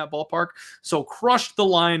 somewhere in that ballpark. So crushed the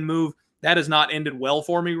line move. That has not ended well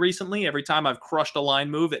for me recently. Every time I've crushed a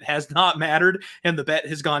line move, it has not mattered, and the bet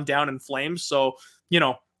has gone down in flames. So,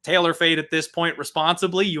 tailor fade at this point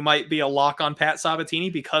responsibly. You might be a lock on Pat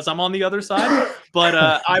Sabatini because I'm on the other side, but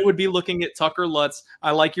I would be looking at Tucker Lutz.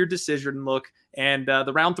 I like your decision look, and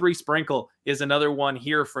the round 3 sprinkle is another one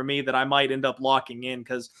here for me that I might end up locking in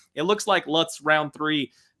because it looks like Lutz round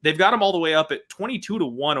 3. They've got him all the way up at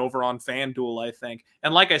 22-1 over on FanDuel, I think.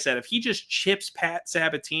 And like I said, if he just chips Pat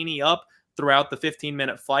Sabatini up throughout the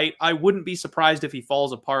 15-minute fight, I wouldn't be surprised if he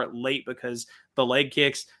falls apart late because the leg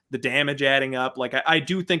kicks, the damage adding up. Like, I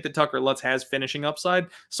do think that Tucker Lutz has finishing upside.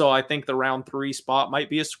 So I think the round 3 spot might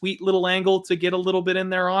be a sweet little angle to get a little bit in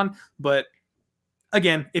there on. But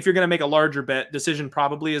again, if you're going to make a larger bet, decision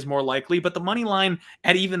probably is more likely, but the money line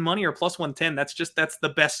at even money or plus 110, that's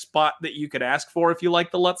the best spot that you could ask for. If you like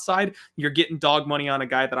the Lutz side, you're getting dog money on a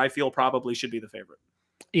guy that I feel probably should be the favorite.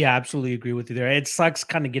 Yeah, absolutely agree with you there. It sucks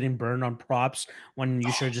kind of getting burned on props when you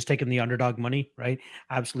should have just taken the underdog money, right?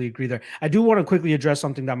 Absolutely agree there. I do want to quickly address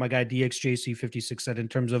something that my guy DXJC56 said in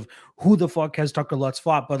terms of who the fuck has Tucker Lutz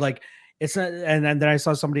fought, but like, it's not, and then I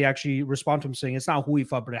saw somebody actually respond to him saying it's not who he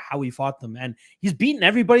fought, but how he fought them. And he's beaten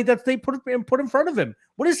everybody that they put in front of him.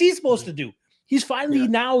 What is he supposed to do? He's finally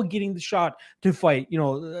now getting the shot to fight,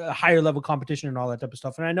 higher level competition and all that type of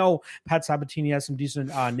stuff. And I know Pat Sabatini has some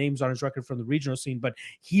decent names on his record from the regional scene, but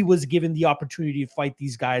he was given the opportunity to fight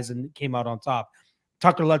these guys and came out on top.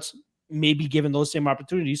 Tucker Lutz, maybe given those same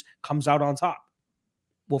opportunities, comes out on top.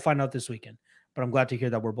 We'll find out this weekend. but I'm glad to hear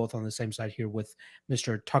that we're both on the same side here with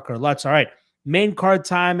Mr. Tucker Lutz. All right. Main card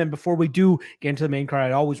time. And before we do get into the main card,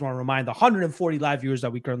 I always want to remind the 140 live viewers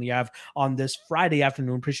that we currently have on this Friday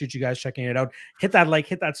afternoon. Appreciate you guys checking it out. Hit that like,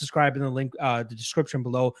 hit that subscribe in the link, the description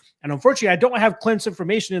below. And unfortunately, I don't have Clint's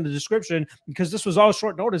information in the description because this was all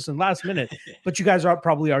short notice and last minute. But you guys are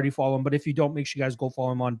probably already following. But if you don't, make sure you guys go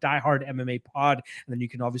follow him on Die Hard MMA Pod. And then you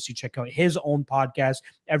can obviously check out his own podcast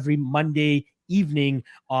every Monday evening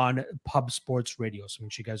on Pub Sports Radio. So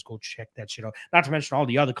make sure you guys go check that shit out. Not to mention all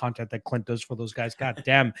the other content that Clint does for those guys. God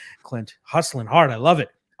damn, Clint, hustling hard. I love it.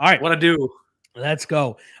 All right. What I do? Let's go.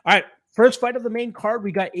 All right. First fight of the main card,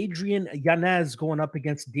 we got Adrian Yanez going up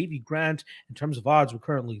against Davy Grant. In terms of odds, we're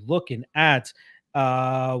currently looking at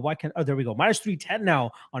there we go. Minus 310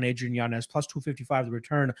 now on Adrian Yanez, plus 255 the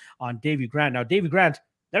return on Davy Grant. Now, Davy Grant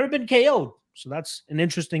never been KO'd. So that's an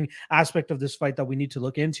interesting aspect of this fight that we need to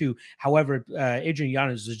look into. However, Adrian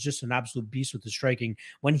Yanez is just an absolute beast with the striking.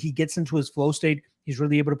 When he gets into his flow state, he's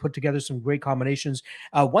really able to put together some great combinations.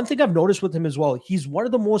 One thing I've noticed with him as well, he's one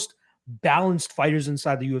of the most balanced fighters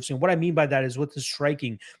inside the UFC. And what I mean by that is with the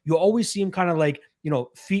striking, you always see him kind of like,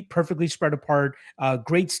 feet perfectly spread apart,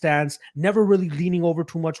 great stance, never really leaning over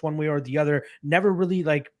too much one way or the other, never really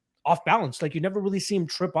like off balance. Like you never really see him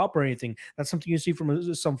trip up or anything. That's something you see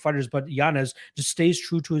from some fighters, but Yanez just stays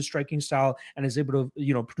true to his striking style and is able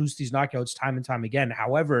to, produce these knockouts time and time again.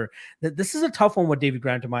 However, this is a tough one with Davy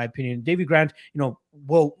Grant, in my opinion. Davy Grant,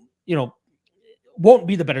 won't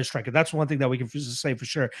be the better striker. That's one thing that we can say for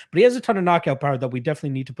sure. But he has a ton of knockout power that we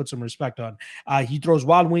definitely need to put some respect on. He throws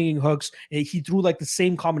wild winging hooks. He threw like the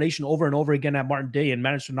same combination over and over again at Martin Day and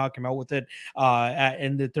managed to knock him out with it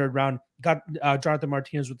in the third round. Got Jonathan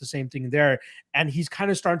Martinez with the same thing there. And he's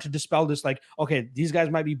kind of starting to dispel this like, okay, these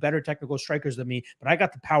guys might be better technical strikers than me, but I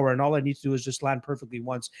got the power and all I need to do is just land perfectly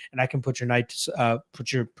once and I can put your night to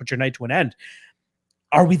an end.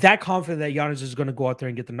 Are we that confident that Yanez is going to go out there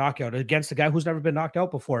and get the knockout against a guy who's never been knocked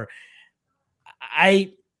out before?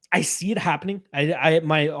 I see it happening.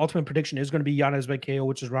 My ultimate prediction is going to be Yanez by KO,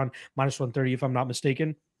 which is around minus 130, if I'm not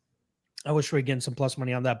mistaken. I wish we were getting some plus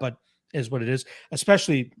money on that, but it is what it is,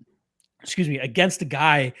 especially against a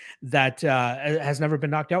guy that has never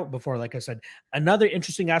been knocked out before. Like I said, another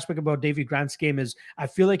interesting aspect about Davy Grant's game is I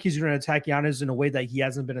feel like he's going to attack Yanez in a way that he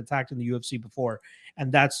hasn't been attacked in the UFC before.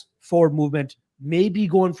 And that's forward movement, maybe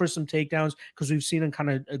going for some takedowns because we've seen him kind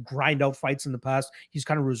of grind out fights in the past. He's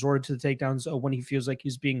kind of resorted to the takedowns when he feels like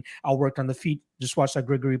he's being outworked on the feet. Just watch that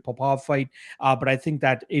Grigory Popov fight. But I think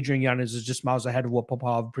that Adrian Yanez is just miles ahead of what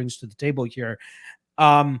Popov brings to the table here.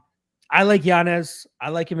 I like Yanez. I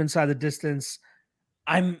like him inside the distance.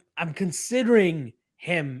 I'm considering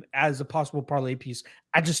him as a possible parlay piece.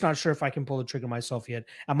 I'm just not sure if I can pull the trigger myself yet.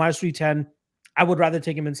 At minus 310, I would rather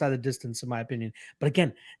take him inside the distance, in my opinion. But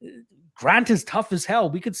again, Grant is tough as hell.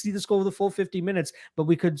 We could see this go over the full 50 minutes, but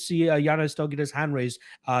we could see Yanez still get his hand raised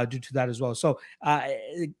due to that as well. So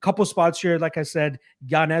a couple spots here. Like I said,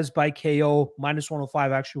 Yanez by KO, minus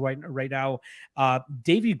 105 actually right now.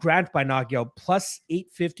 Davy Grant by knockout, plus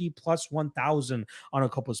 850, plus 1,000 on a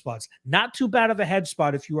couple of spots. Not too bad of a head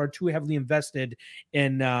spot if you are too heavily invested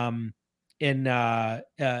in the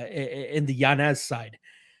Yanez side.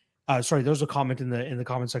 Sorry, there was a comment in the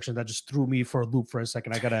comment section that just threw me for a loop for a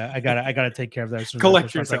second. I gotta take care of that.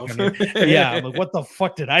 Collect yourself. Yeah, I'm like, what the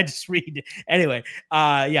fuck did I just read? Anyway,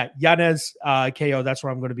 Yanez KO. That's where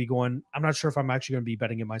I'm going to be going. I'm not sure if I'm actually going to be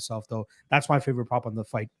betting it myself though. That's my favorite prop on the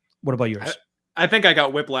fight. What about yours? I think I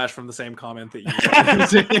got whiplash from the same comment that you.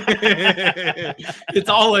 It's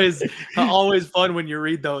always fun when you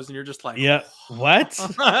read those and you're just like, yeah, what?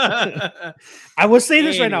 I will say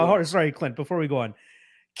this right now. Sorry, Clint. Before we go on.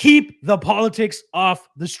 Keep the politics off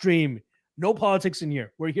the stream. No politics in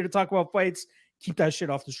here. We're here to talk about fights. Keep that shit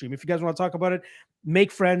off the stream. If you guys want to talk about it,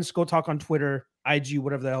 make friends. Go talk on Twitter, IG,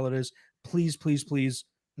 whatever the hell it is. Please, please, please.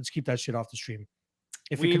 Let's keep that shit off the stream.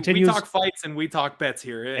 If we talk fights and we talk bets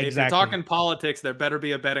here. Exactly. If you're talking politics, there better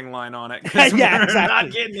be a betting line on it. Yeah, we're exactly.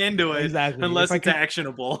 not getting into it unless it's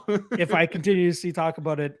actionable. If I continue to talk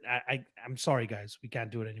about it, I'm sorry, guys. We can't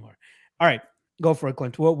do it anymore. All right. Go for it,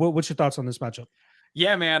 Clint. What's your thoughts on this matchup?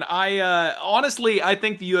 Yeah, man. I honestly, I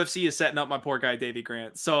think the UFC is setting up my poor guy, Davy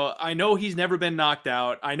Grant. So I know he's never been knocked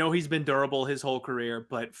out. I know he's been durable his whole career,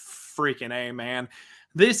 but freaking A, man.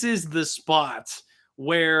 This is the spot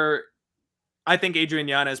where I think Adrian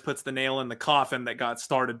Yanez puts the nail in the coffin that got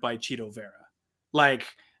started by Chito Vera. Like,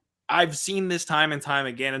 I've seen this time and time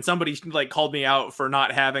again, and somebody like called me out for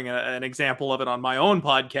not having an example of it on my own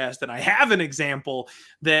podcast, and I have an example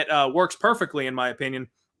that works perfectly, in my opinion.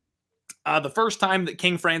 The first time that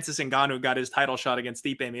King Francis Ngannou got his title shot against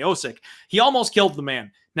Stipe Miocic, he almost killed the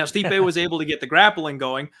man. Now, Stipe was able to get the grappling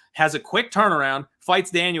going, has a quick turnaround,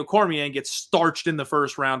 fights Daniel Cormier, and gets starched in the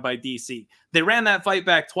first round by DC. They ran that fight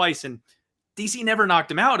back twice, and DC never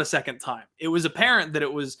knocked him out a second time. It was apparent that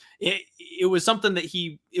it was something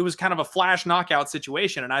that it was kind of a flash knockout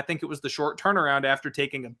situation. And I think it was the short turnaround after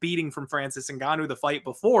taking a beating from Francis Ngannou the fight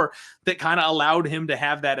before that kind of allowed him to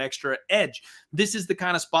have that extra edge. This is the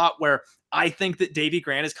kind of spot where I think that Davy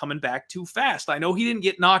Grant is coming back too fast. I know he didn't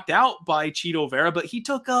get knocked out by Chito Vera, but he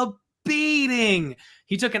took a beating.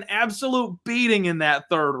 He took an absolute beating in that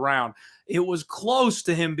third round. It was close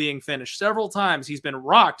to him being finished several times. He's been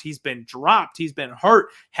rocked. He's been dropped. He's been hurt.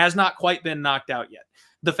 Has not quite been knocked out yet.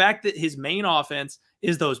 The fact that his main offense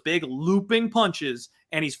is those big looping punches,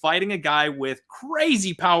 and he's fighting a guy with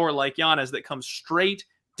crazy power like Yanez that comes straight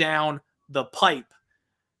down the pipe.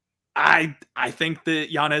 I think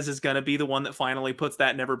that Yanez is going to be the one that finally puts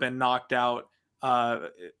that never been knocked out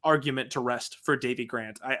argument to rest for Davy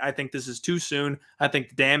Grant. I think this is too soon. I think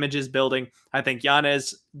the damage is building. I think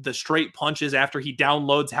Yanez, the straight punches after he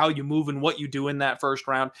downloads how you move and what you do in that first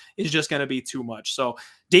round is just going to be too much. So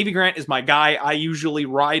Davy Grant is my guy. I usually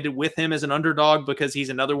ride with him as an underdog because he's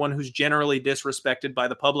another one who's generally disrespected by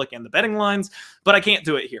the public and the betting lines, but I can't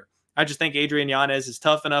do it here. I just think Adrian Yanez is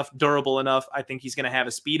tough enough, durable enough. I think he's going to have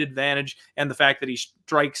a speed advantage, and the fact that he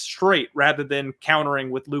strikes straight rather than countering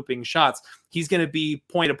with looping shots, he's going to be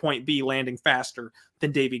point to point B landing faster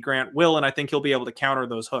than Davy Grant will, and I think he'll be able to counter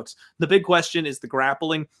those hooks. The big question is the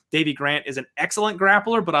grappling. Davy Grant is an excellent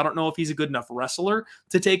grappler, but I don't know if he's a good enough wrestler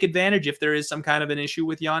to take advantage if there is some kind of an issue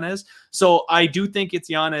with Yanez. So I do think it's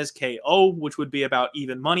Yanez KO, which would be about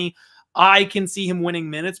even money. I can see him winning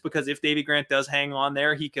minutes because if Davy Grant does hang on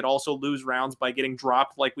there, he could also lose rounds by getting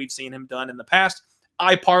dropped like we've seen him done in the past.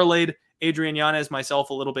 I parlayed Adrian Yanez myself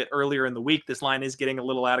a little bit earlier in the week. This line is getting a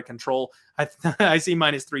little out of control. I see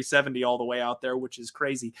minus 370 all the way out there, which is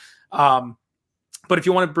crazy. But if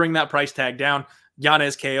you want to bring that price tag down,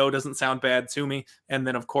 Yanez KO doesn't sound bad to me. And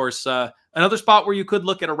then, of course, another spot where you could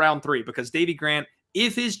look at a round 3 because Davy Grant,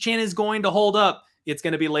 if his chin is going to hold up, it's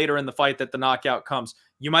going to be later in the fight that the knockout comes.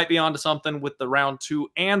 You might be onto something with the round 2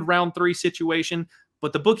 and round 3 situation,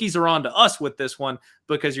 but the bookies are on to us with this one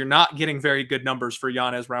because you're not getting very good numbers for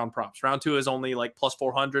Yanez round props. Round 2 is only like plus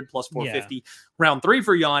 400, plus 450. Yeah. Round 3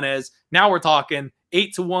 for Yanez, now we're talking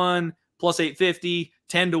 8-1, plus 850,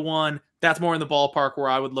 10-1. That's more in the ballpark where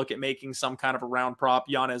I would look at making some kind of a round prop.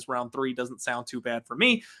 Yanez round 3 doesn't sound too bad for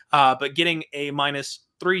me, but getting a minus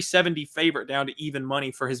 370 favorite down to even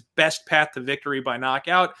money for his best path to victory by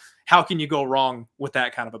knockout. How can you go wrong with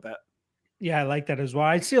that kind of a bet? Yeah, I like that as well.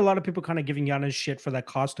 I see a lot of people kind of giving Yanez shit for that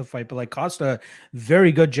Costa fight, but like Costa,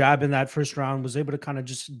 very good jab in that first round, was able to kind of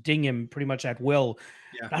just ding him pretty much at will.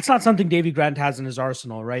 Yeah. That's not something Davy Grant has in his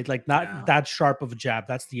arsenal, right? Like not that sharp of a jab.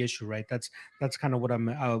 That's the issue, right? That's kind of what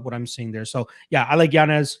I'm seeing there. So yeah, I like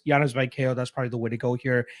Yanez by KO. That's probably the way to go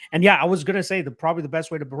here. And yeah, I was gonna say probably the best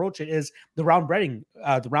way to approach it is the round betting.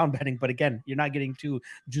 But again, you're not getting too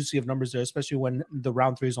juicy of numbers there, especially when the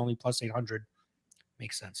round 3 is only plus 800.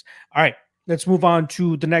 Makes sense. All right. Let's move on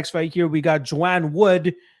to the next fight here. We got Joanne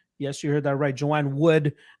Wood. Yes, you heard that right. Joanne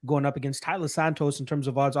Wood going up against Taila Santos in terms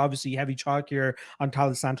of odds. Obviously, heavy chalk here on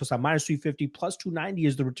Taila Santos at minus 350. Plus 290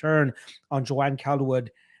 is the return on Joanne Calderwood.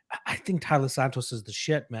 I think Taila Santos is the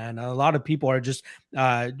shit, man. A lot of people are just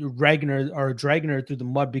dragging her through the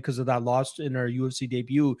mud because of that loss in her UFC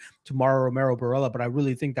debut to Mara Romero Barella. But I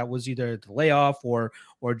really think that was either the layoff or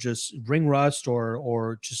just ring rust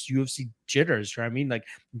or just UFC jitters. You know what I mean? Like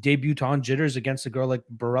debutant jitters against a girl like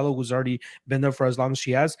Barella who's already been there for as long as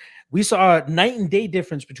she has. We saw a night and day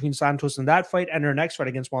difference between Santos in that fight and her next fight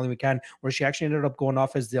against Molly McCann, where she actually ended up going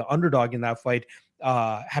off as the underdog in that fight.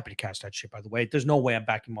 Happy to cash that shit, by the way. There's no way I'm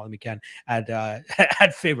backing Molly McCann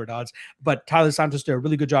at favorite odds, but Taila Santos did a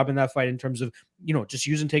really good job in that fight in terms of, just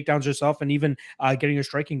using takedowns herself and even getting her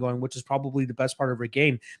striking going, which is probably the best part of her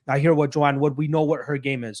game. Now, here what Joanne Wood, we know what her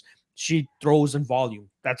game is. She throws in volume.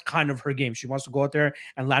 That's kind of her game. She wants to go out there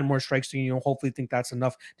and land more strikes, and hopefully think that's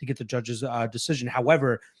enough to get the judge's decision.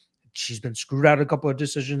 However, she's been screwed out a couple of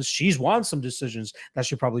decisions. She's won some decisions that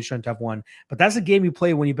she probably shouldn't have won. But that's a game you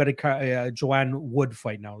play when you bet a Joanne Wood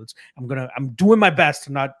fight. Now I'm doing my best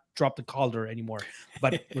to not drop the Calder anymore.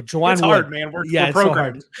 But with Joanne it's Wood, hard, man. We're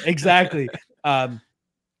programmed. So hard. Exactly.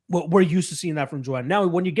 We're used to seeing that from Joanne. Now,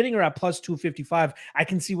 when you're getting her at plus 255, I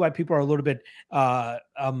can see why people are a little bit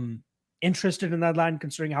interested in that line,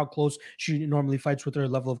 considering how close she normally fights with her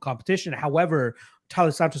level of competition. However,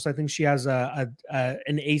 Taila Santos, I think she has an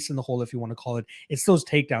ace in the hole, if you want to call it. It's those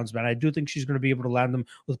takedowns, man. I do think she's going to be able to land them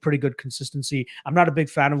with pretty good consistency. I'm not a big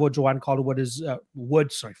fan of what Joanne Calderwood is. I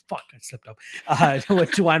slipped up.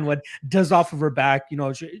 What Joanne Wood does off of her back,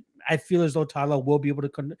 I feel as though Tyler will be able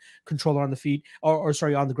to control her on the feet, or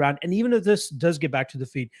on the ground. And even if this does get back to the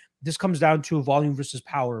feet, this comes down to volume versus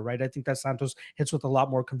power, right? I think that Santos hits with a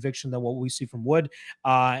lot more conviction than what we see from Wood.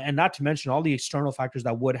 And not to mention all the external factors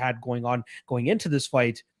that Wood had going into this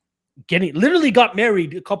fight. Literally got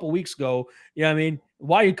married a couple weeks ago. You know what I mean?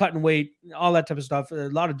 Why are you cutting weight? All that type of stuff. A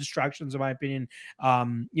lot of distractions, in my opinion.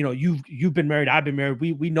 You've been married. I've been married.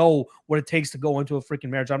 We know what it takes to go into a freaking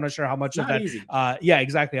marriage. I'm not sure how much of that. Easy. Yeah,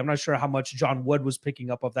 exactly. I'm not sure how much John Wood was picking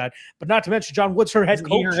up of that. But not to mention, John Wood's her head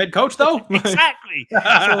coach. Her head coach, though. Exactly. So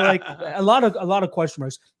like a lot of question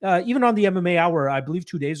marks. Even on the MMA Hour, I believe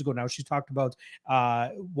 2 days ago now, she talked about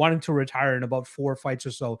wanting to retire in about 4 fights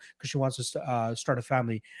or so because she wants to start a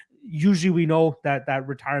family. Usually we know that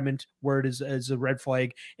retirement word is a red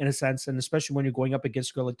flag in a sense, and especially when you're going up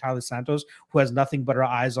against a girl like Taila Santos, who has nothing but her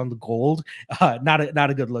eyes on the gold. Not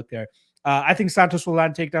a good look there. I think Santos will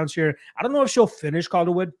land takedowns here. I don't know if she'll finish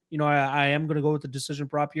Calderwood. I am going to go with the decision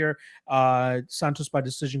prop here. Santos by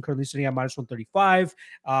decision, currently sitting at -135.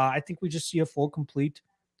 I think we just see a full, complete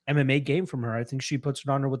MMA game from her. I think she puts it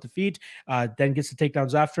on her with the feet, then gets the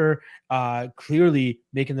takedowns after, clearly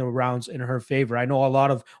making the rounds in her favor. I know a lot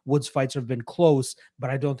of Woods fights have been close, but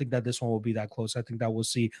I don't think that this one will be that close. I think that we'll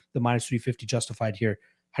see the -350 justified here.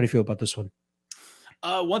 How do you feel about this one?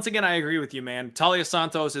 Once again, I agree with you, man. Taila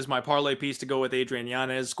Santos is my parlay piece to go with Adrian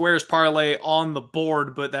Yanez. Squares parlay on the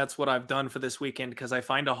board, but that's what I've done for this weekend because I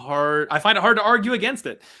find it hard to argue against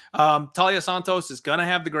it. Taila Santos is gonna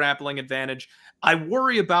have the grappling advantage. I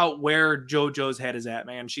worry about where JoJo's head is at,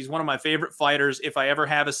 man. She's one of my favorite fighters. If I ever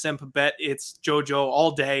have a simp bet, it's JoJo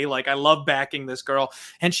all day. Like, I love backing this girl,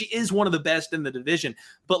 and she is one of the best in the division.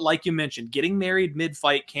 But like you mentioned, getting married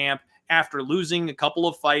mid-fight camp, after losing a couple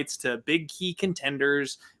of fights to big key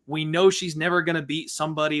contenders, we know she's never going to beat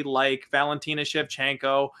somebody like Valentina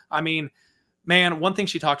Shevchenko. I mean, man, one thing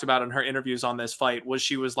she talked about in her interviews on this fight was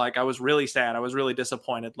she was like, I was really sad. I was really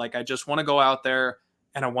disappointed. Like, I just want to go out there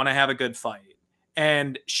and I want to have a good fight.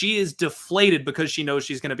 And she is deflated because she knows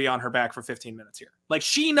she's going to be on her back for 15 minutes here. Like,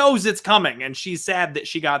 she knows it's coming, and she's sad that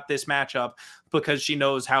she got this matchup because she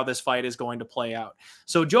knows how this fight is going to play out.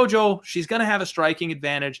 So JoJo, she's going to have a striking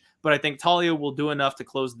advantage, but I think Talia will do enough to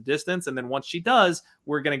close the distance. And then once she does,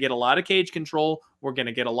 we're going to get a lot of cage control. We're going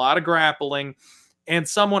to get a lot of grappling. And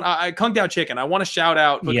someone, Kung Dao Chicken, I want to shout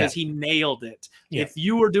out because he nailed it. Yeah. If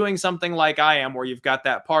you are doing something like I am, where you've got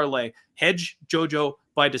that parlay, hedge JoJo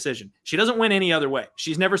by decision. She doesn't win any other way.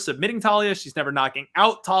 She's never submitting Talia. She's never knocking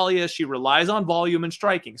out Talia. She relies on volume and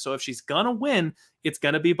striking. So if she's going to win, it's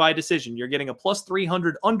going to be by decision. You're getting a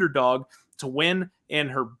 +300 underdog to win in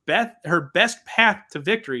her best path to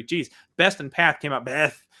victory. Geez, best and path came out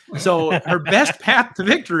Beth. So her best path to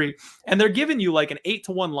victory, and they're giving you like an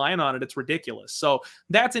 8-1 line on it. It's ridiculous. So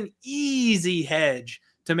that's an easy hedge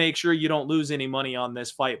to make sure you don't lose any money on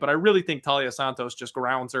this fight. But I really think Taila Santos just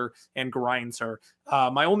grounds her and grinds her.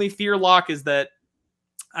 My only fear lock is that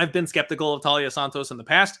I've been skeptical of Taila Santos in the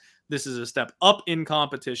past. This is a step up in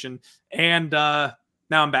competition, and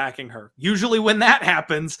now I'm backing her. Usually when that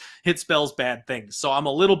happens, it spells bad things. So I'm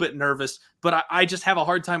a little bit nervous, but I just have a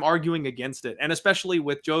hard time arguing against it. And especially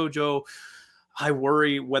with JoJo, I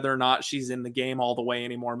worry whether or not she's in the game all the way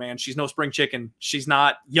anymore, man. She's no spring chicken. She's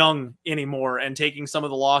not young anymore. And taking some of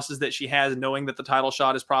the losses that she has, knowing that the title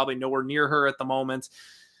shot is probably nowhere near her at the moment,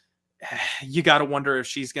 you got to wonder if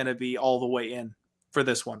she's going to be all the way in for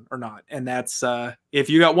this one or not. And that's, if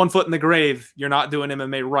you got one foot in the grave, you're not doing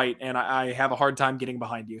MMA right. And I have a hard time getting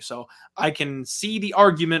behind you. So I can see the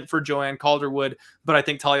argument for Joanne Calderwood, but I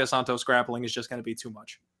think Taila Santos grappling is just going to be too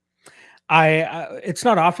much. It's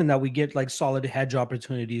not often that we get like solid hedge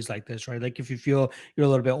opportunities like this, right? Like if you feel you're a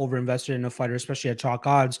little bit over invested in a fighter, especially at chalk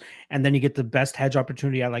odds, and then you get the best hedge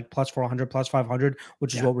opportunity at like +400, +500,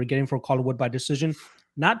 which is what we're getting for Calderwood by decision.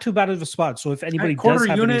 Not too bad of a spot. So if anybody does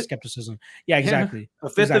have any skepticism, exactly. A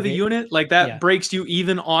fifth of a unit, like that breaks you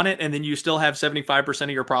even on it, and then you still have 75% of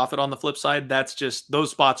your profit on the flip side. That's just,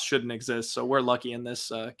 those spots shouldn't exist. So we're lucky in this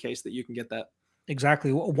case that you can get that.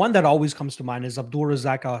 Exactly. One that always comes to mind is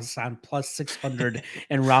Abdulrazak Al-Hassan +600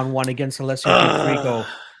 in round 1 against Alessio Frigo.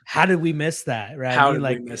 How did we miss that? Right? How did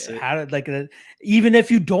we miss it? Even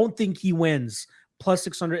if you don't think he wins, plus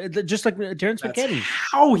 600, just like Terrence That's McKinney.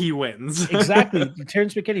 how he wins. Exactly.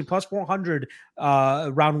 Terrence McKinney plus 400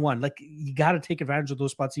 round one. Like, you got to take advantage of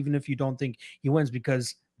those spots, even if you don't think he wins,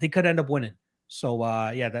 because they could end up winning. So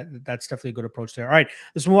yeah, that's definitely a good approach there. All right,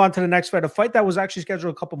 let's move on to the next fight. A fight that was actually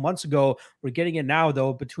scheduled a couple months ago. We're getting it now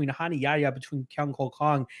though, between Hani Yahya, between Kyung Ho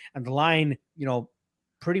Kong, and the line,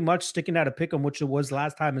 pretty much sticking at a pick 'em, which it was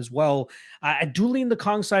last time as well. I do lean the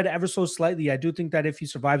Kong side ever so slightly. I do think that if he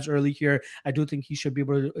survives early here, I do think he should be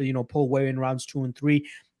able to, pull away in rounds 2 and 3.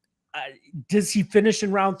 Uh, does he finish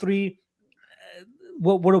in round 3?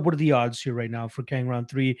 What are the odds here right now for Kang round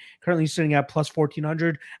 3? Currently sitting at plus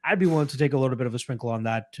 1400. I'd be willing to take a little bit of a sprinkle on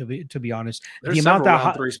that, to be honest. There's The amount several that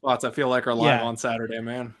round 3 spots I feel like are live yeah, on Saturday,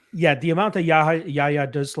 man. yeah, the amount that Yahya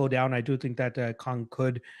does slow down, I do think that Kong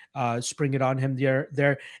could spring it on him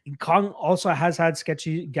there. And Kong also has had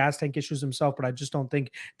sketchy gas tank issues himself, but I just don't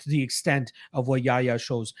think to the extent of what Yahya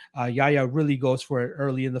shows. Yahya really goes for it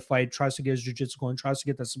early in the fight, tries to get his jiu-jitsu going, tries to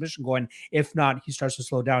get the submission going. If not, he starts to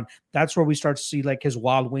slow down. That's where we start to see like his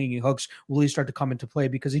wild winging hooks really start to come into play,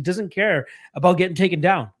 because he doesn't care about getting taken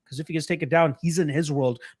down. Because if he gets taken down, he's in his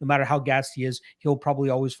world. No matter how gassed he is, he'll probably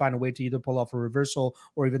always find a way to either pull off a reversal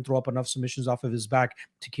or even throw up enough submissions off of his back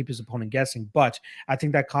to keep his opponent guessing. But I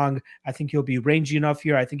think that Kong, I think he'll be rangy enough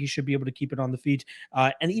here. I think he should be able to keep it on the feet.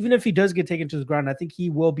 And even if he does get taken to the ground, I think he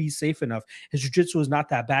will be safe enough. His jiu-jitsu is not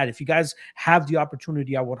that bad. If you guys have the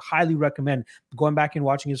opportunity, I would highly recommend going back and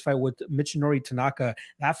watching his fight with Michinori Tanaka.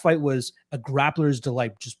 That fight was a grappler's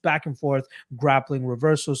delight, just back and forth, grappling,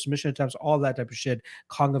 reversal, submission attempts, all that type of shit.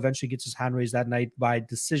 Kong eventually gets his hand raised that night by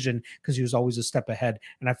decision because he was always a step ahead.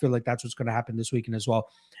 And I feel like that's what's going to happen this weekend as well.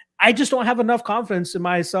 I just don't have enough confidence in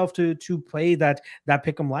myself to play that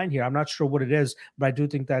pick'em line here. I'm not sure what it is, but I do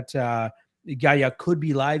think that Yahya could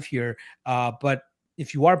be live here. But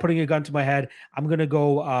if you are putting a gun to my head, I'm going to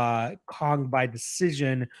go Kong by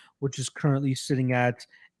decision, which is currently sitting at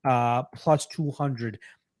plus 200.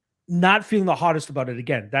 Not feeling the hottest about it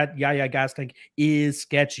again. That Yahya gas tank is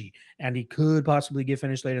sketchy, and he could possibly get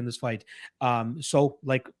finished late in this fight. So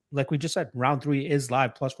like we just said, round 3 is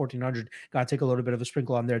live plus 1400. Gotta take a little bit of a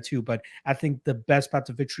sprinkle on there too. But I think the best path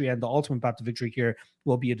to victory and the ultimate path to victory here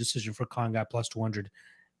will be a decision for Kong at plus 200.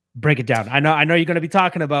 Break it down. I know you're going to be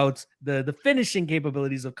talking about the finishing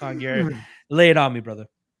capabilities of Kong here. Lay it on me, brother.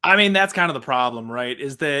 I mean, that's kind of the problem, right?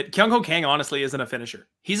 Is that Kyung Ho Kang honestly isn't a finisher.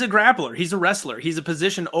 He's a grappler. He's a wrestler. He's a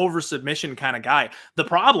position over submission kind of guy. The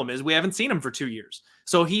problem is we haven't seen him for 2 years.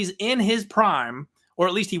 So he's in his prime, or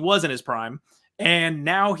at least he was in his prime. And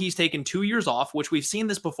now he's taken 2 years off, which we've seen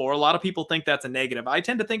this before. A lot of people think that's a negative. I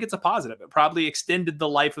tend to think it's a positive. It probably extended the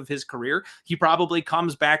life of his career. He probably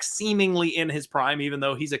comes back seemingly in his prime, even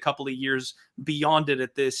though he's a couple of years beyond it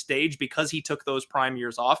at this stage because he took those prime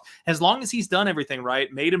years off. As long as he's done everything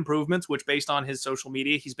right, made improvements, which based on his social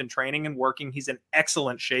media, he's been training and working. He's in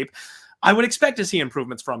excellent shape. I would expect to see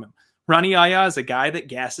improvements from him. Rani Yahya is a guy that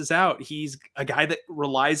gasses out. He's a guy that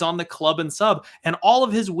relies on the club and sub, and all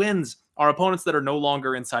of his wins are opponents that are no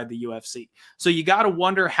longer inside the UFC. So you got to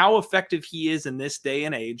wonder how effective he is in this day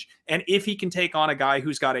and age, and if he can take on a guy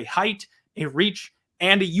who's got a height, a reach,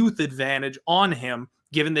 and a youth advantage on him,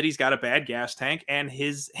 given that he's got a bad gas tank and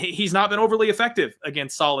he's not been overly effective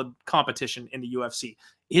against solid competition in the UFC.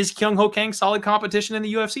 Is Kyung Ho Kang solid competition in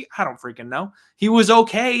the UFC? I don't freaking know. He was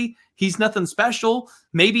okay. He's nothing special.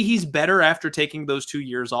 Maybe he's better after taking those 2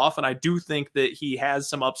 years off, and I do think that he has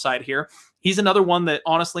some upside here. He's another one that,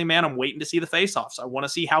 honestly, man, I'm waiting to see the face-offs. I want to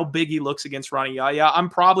see how big he looks against Rani Yahya. I'm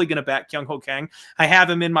probably going to back Kyung Ho Kang. I have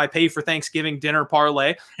him in my pay for Thanksgiving dinner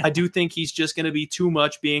parlay. I do think he's just going to be too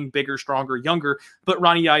much being bigger, stronger, younger, but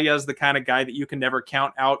Rani Yahya is the kind of guy that you can never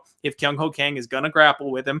count out. If Kyung Ho Kang is going to grapple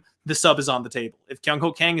with him, the sub is on the table. If Kyung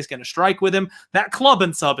Ho Kang is going to strike with him, that club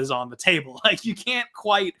and sub is on the table. Like, you can't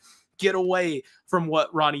quite get away from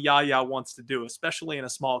what Rani Yahya wants to do, especially in a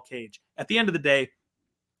small cage. At the end of the day,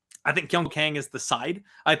 I think Kyung Ho Kang is the side.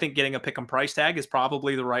 I think getting a pick'em price tag is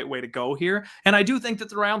probably the right way to go here. And I do think that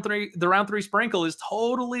the round three sprinkle is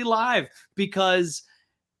totally live because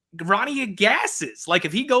Ronnie gasses. Like,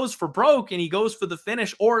 if he goes for broke and he goes for the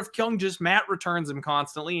finish, or if Kyung just mat returns him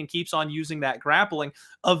constantly and keeps on using that grappling,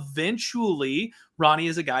 eventually Ronnie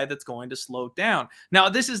is a guy that's going to slow down. Now,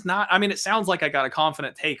 this is not, I mean, it sounds like I got a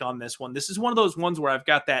confident take on this one. This is one of those ones where I've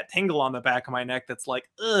got that tingle on the back of my neck that's like,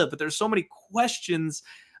 ugh, but there's so many questions.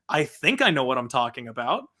 I think I know what I'm talking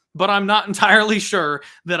about, but I'm not entirely sure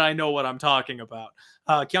that I know what I'm talking about.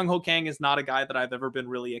 Kyung Ho Kang is not a guy that I've ever been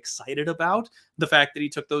really excited about. The fact that he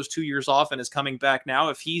took those 2 years off and is coming back now,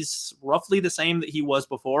 if he's roughly the same that he was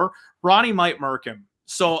before, Ronnie might murk him.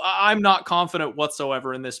 So I'm not confident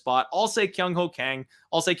whatsoever in this spot. I'll say Kyung Ho Kang.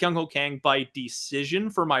 I'll say Kyung Ho Kang by decision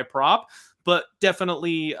for my prop, but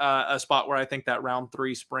definitely a spot where I think that round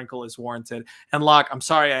 3 sprinkle is warranted. And Locke, I'm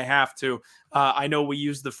sorry I have to. I know we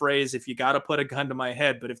use the phrase, if you got to put a gun to my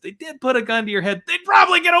head, but if they did put a gun to your head, they'd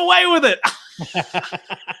probably get away with it.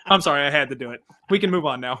 I'm sorry, I had to do it. We can move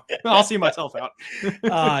on now. I'll see myself out.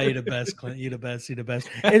 You're the best, Clint. You're the best. You're the best.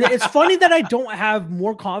 And it's funny that I don't have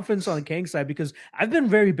more confidence on the Kang side because I've been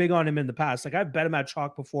very big on him in the past. Like I've bet him at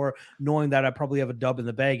chalk before, knowing that I probably have a dub in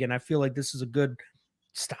the bag, and I feel like this is a good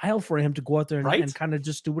style for him to go out there and kind of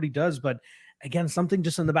just do what he does. But again, something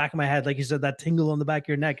just in the back of my head, like you said, that tingle on the back of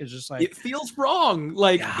your neck is just like it feels wrong.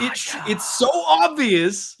 Like it's so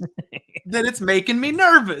obvious that it's making me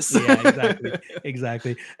nervous. Yeah,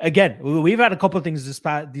 exactly. Again, we've had a couple of things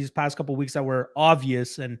these past couple of weeks that were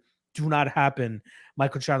obvious and do not happen.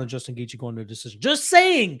 Michael Chandler, Justin Gaethje going to a decision. Just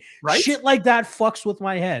saying, right? Shit like that fucks with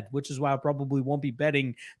my head, which is why I probably won't be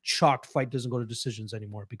betting chalked fight doesn't go to decisions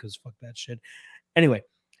anymore because fuck that shit. Anyway,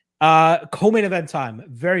 co-main event time.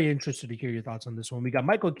 Very interested to hear your thoughts on this one. We got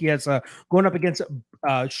Michael Chiesa going up against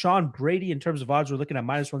Sean Brady. In terms of odds, we're looking at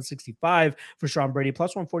minus 165 for Sean Brady,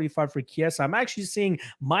 plus 145 for Chiesa. I'm actually seeing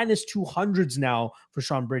minus 200s now for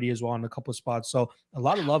Sean Brady as well in a couple of spots. So a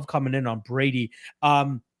lot of love coming in on Brady.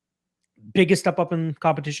 Biggest step up in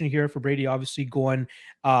competition here for Brady, obviously going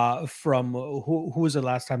from who was the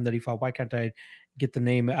last time that he fought? Why can't I get the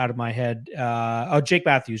name out of my head? Jake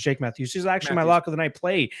Matthews. He's actually my lock of the night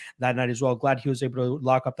play that night as well. Glad he was able to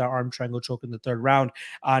lock up that arm triangle choke in the third round.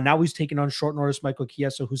 Now he's taking on short notice Michael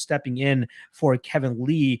Chiesa, who's stepping in for Kevin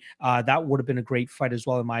Lee. That would have been a great fight as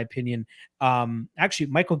well, in my opinion. Actually,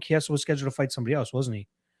 Michael Chiesa was scheduled to fight somebody else, wasn't he?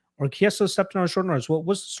 Or Chiesa stepped in on short notice. What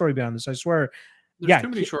was the story behind this? I swear. There's too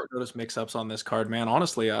many short notice mix-ups on this card, man.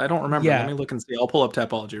 Honestly, I don't remember. Let me look and see. I'll pull up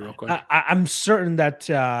Tapology real quick. I'm certain that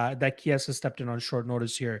that Chiesa stepped in on short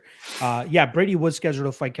notice here. Brady was scheduled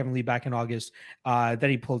to fight Kevin Lee back in August.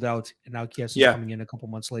 Then he pulled out, and now Chiesa is coming in a couple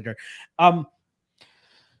months later.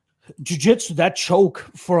 Jiu-jitsu, that choke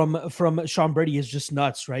from Sean Brady is just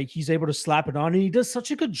nuts, right? He's able to slap it on, and he does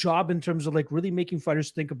such a good job in terms of like really making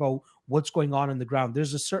fighters think about what's going on in the ground.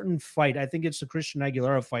 There's a certain fight, I think it's the Christian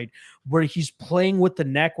Aguilera fight, where he's playing with the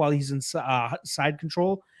neck while he's in side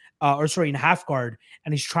control, in half guard,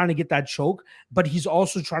 and he's trying to get that choke, but he's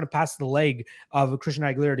also trying to pass the leg of Christian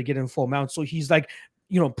Aguilera to get in full mount. So he's like,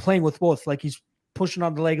 playing with both, like he's pushing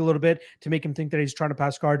on the leg a little bit to make him think that he's trying to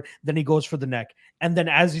pass guard. Then he goes for the neck. And then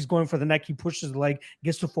as he's going for the neck, he pushes the leg,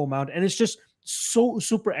 gets to full mount. And it's just so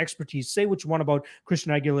super expertise. Say what you want about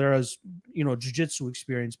Christian Aguilera's, jiu-jitsu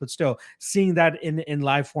experience, but still seeing that in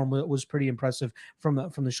live form was pretty impressive from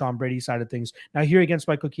the Sean Brady side of things. Now here against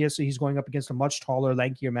Michael Chiesa, he's going up against a much taller,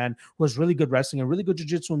 lankier man who has really good wrestling and really good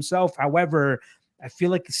jiu-jitsu himself. However, I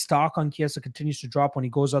feel like the stock on Chiesa continues to drop when he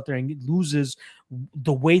goes out there and loses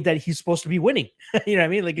the way that he's supposed to be winning. You know what I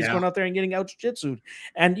mean? Like he's going out there and getting out jiu-jitsu'd.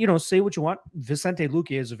 And, say what you want. Vicente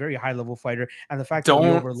Luque is a very high-level fighter. And the fact that he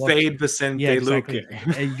overlooked... fade Vicente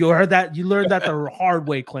Luque. You heard that. You learned that the hard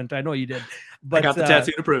way, Clint. I know you did. But I got the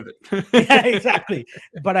tattoo to prove it. Yeah, exactly.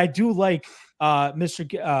 But I do like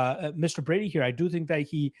Mr. Brady here. I do think that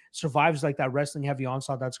he survives like that wrestling heavy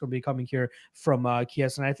onslaught that's going to be coming here from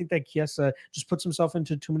Chiesa. And I think that Chiesa just puts himself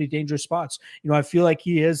into too many dangerous spots. I feel like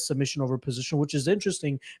he is submission over position, which is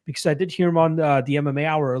interesting because I did hear him on the MMA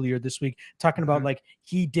Hour earlier this week talking about like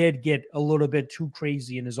he did get a little bit too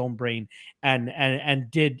crazy in his own brain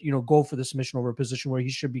and did, go for the submission over position where he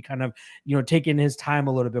should be kind of, taking his time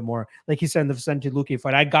a little bit more. Like he said in the Vicente Luque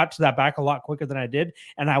fight, I got to that back a lot quicker than I did.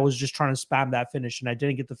 And I was just trying to spam that finish and I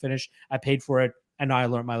didn't get the finish. I paid for it. And now I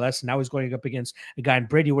learned my lesson. Now he's going up against a guy in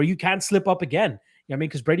Brady where you can't slip up again. You know what I mean?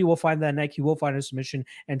 Because Brady will find that neck. He will find a submission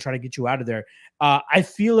and try to get you out of there. I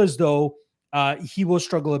feel as though he will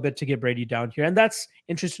struggle a bit to get Brady down here. And that's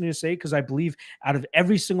interesting to say because I believe out of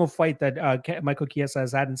every single fight that Michael Chiesa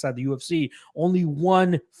has had inside the UFC, only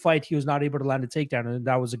one fight he was not able to land a takedown, and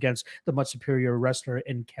that was against the much superior wrestler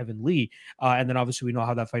in Kevin Lee. And then obviously we know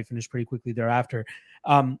how that fight finished pretty quickly thereafter.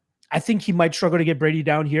 I think he might struggle to get Brady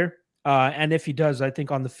down here. And if he does, I think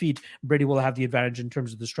on the feet, Brady will have the advantage in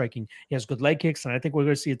terms of the striking. He has good leg kicks, and I think we're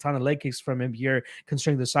going to see a ton of leg kicks from him here,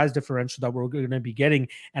 considering the size differential that we're going to be getting.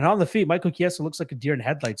 And on the feet, Michael Chiesa looks like a deer in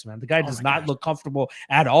headlights, man. The guy does not look comfortable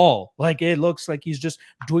at all. Like, it looks like he's just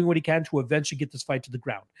doing what he can to eventually get this fight to the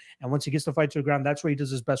ground. And once he gets the fight to the ground, that's where he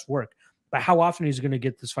does his best work. But how often he's going to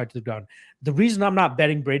get this fight to the ground? The reason I'm not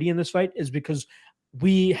betting Brady in this fight is because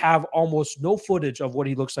we have almost no footage of what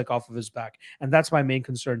he looks like off of his back. And that's my main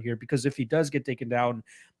concern here, because if he does get taken down,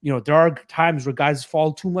 there are times where guys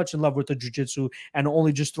fall too much in love with the jiu-jitsu and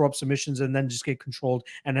only just throw up submissions and then just get controlled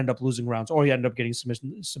and end up losing rounds, or you end up getting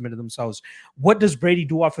submitted themselves. What does Brady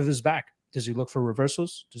do off of his back? Does he look for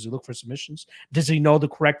reversals? Does he look for submissions? Does he know the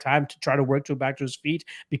correct time to try to work to back to his feet?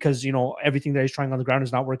 Because, everything that he's trying on the ground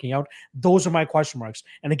is not working out. Those are my question marks.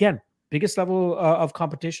 And again, biggest level of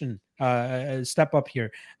competition step up here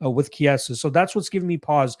with Chiesa. So that's what's giving me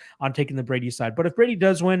pause on taking the Brady side. But if Brady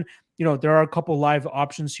does win, there are a couple live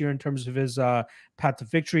options here in terms of his path to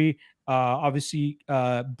victory. Obviously,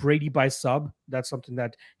 Brady by sub. That's something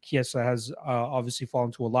that Chiesa has obviously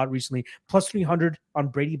fallen to a lot recently. Plus 300 on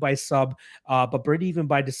Brady by sub. But Brady even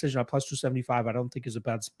by decision at plus 275, I don't think is a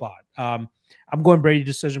bad spot. I'm going Brady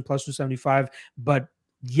decision plus 275. But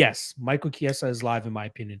yes, Michael Chiesa is live in my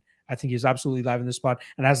opinion. I think he's absolutely live in this spot.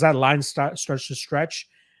 And as that line starts to stretch,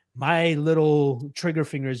 my little trigger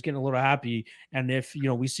finger is getting a little happy. And if,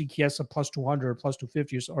 we see Chiesa plus 200 or plus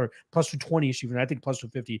 250 or plus 220, even, I think plus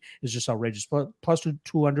 250 is just outrageous. But plus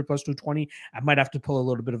 200, plus 220, I might have to pull a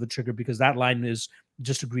little bit of a trigger because that line is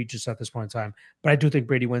just egregious at this point in time. But I do think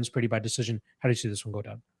Brady wins Brady by decision. How do you see this one go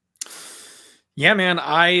down? Yeah, man,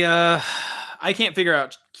 I can't figure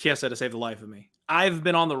out Chiesa to save the life of me. I've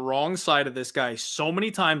been on the wrong side of this guy so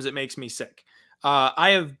many times it makes me sick. I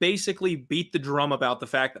have basically beat the drum about the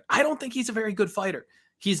fact that I don't think he's a very good fighter.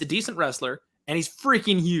 He's a decent wrestler, and he's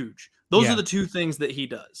freaking huge. Those are the two things that he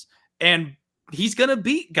does. And he's going to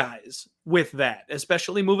beat guys with that,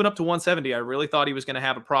 especially moving up to 170. I really thought he was going to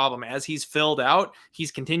have a problem. As he's filled out,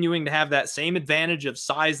 he's continuing to have that same advantage of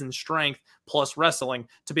size and strength plus wrestling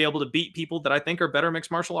to be able to beat people that I think are better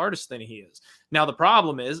mixed martial artists than he is. Now, the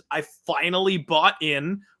problem is I finally bought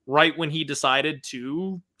in right when he decided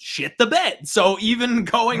to shit the bed. So even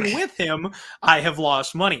going with him, I have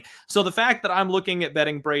lost money. So the fact that I'm looking at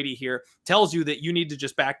betting Brady here tells you that you need to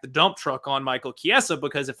just back the dump truck on Michael Chiesa,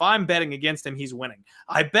 because if I'm betting against him, he's winning.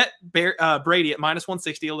 I bet Brady at minus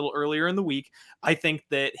 160 a little earlier in the week. I think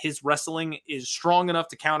that his wrestling is strong enough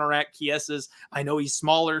to counteract Chiesa's. I know he's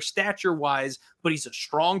smaller stature-wise, but he's a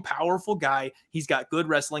strong, powerful guy. He's got good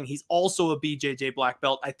wrestling. He's also a BJJ black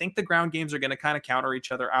belt. I think the ground games are going to kind of counter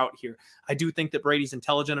each other out here. I do think that Brady's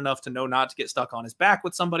intelligent enough to know not to get stuck on his back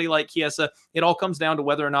with somebody like Chiesa. It all comes down to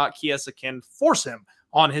whether or not Chiesa can force him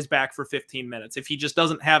on his back for 15 minutes. If he just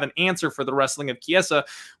doesn't have an answer for the wrestling of Chiesa,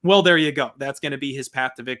 well, there you go. That's going to be his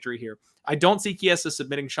path to victory here. I don't see Chiesa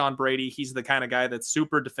submitting Sean Brady. He's the kind of guy that's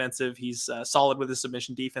super defensive. He's solid with his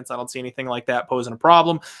submission defense. I don't see anything like that posing a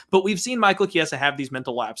problem. But we've seen Michael Chiesa have these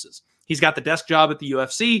mental lapses. He's got the desk job at the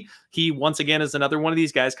UFC. He, once again, is another one of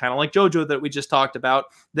these guys, kind of like JoJo that we just talked about,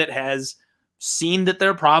 that has seen that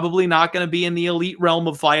they're probably not going to be in the elite realm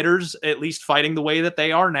of fighters, at least fighting the way that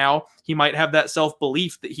they are now. He might have that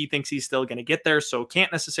self-belief that he thinks he's still going to get there, so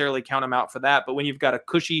can't necessarily count him out for that. But when you've got a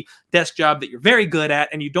cushy desk job that you're very good at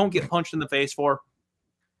and you don't get punched in the face for,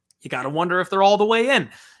 you got to wonder if they're all the way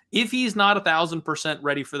in. If he's not 1,000%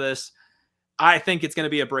 ready for this, I think it's going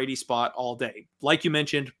to be a Brady spot all day. Like you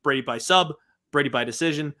mentioned, Brady by sub, Brady by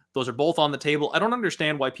decision. Those are both on the table. I don't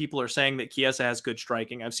understand why people are saying that Chiesa has good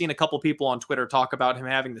striking. I've seen a couple people on Twitter talk about him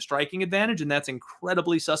having the striking advantage, and that's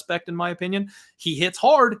incredibly suspect in my opinion. He hits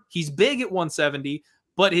hard. He's big at 170,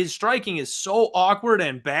 but his striking is so awkward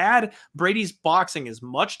and bad. Brady's boxing is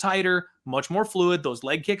much tighter, much more fluid. Those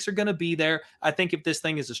leg kicks are going to be there. I think if this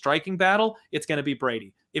thing is a striking battle, it's going to be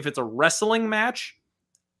Brady. If it's a wrestling match,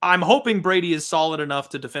 I'm hoping Brady is solid enough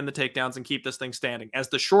to defend the takedowns and keep this thing standing. As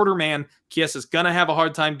the shorter man, Chiesa's going to have a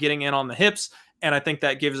hard time getting in on the hips, and I think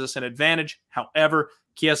that gives us an advantage. However,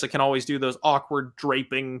 Chiesa can always do those awkward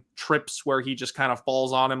draping trips where he just kind of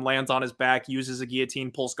falls on him, lands on his back, uses a guillotine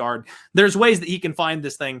pulse guard. There's ways that he can find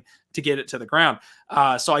this thing to get it to the ground.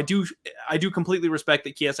 So I do completely respect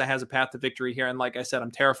that Chiesa has a path to victory here, and like I said, I'm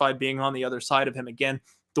terrified being on the other side of him again.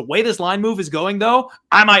 The way this line move is going, though,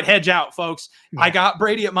 I might hedge out, folks. Yeah. I got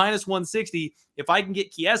Brady at minus 160. If I can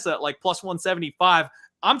get Chiesa at like plus 175,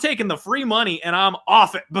 I'm taking the free money and I'm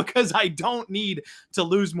off it because I don't need to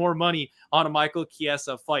lose more money on a Michael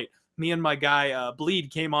Chiesa fight. Me and my guy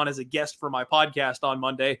Bleed came on as a guest for my podcast on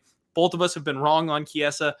Monday. Both of us have been wrong on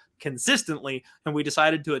Chiesa consistently, and we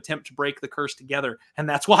decided to attempt to break the curse together. And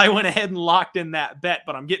that's why I went ahead and locked in that bet,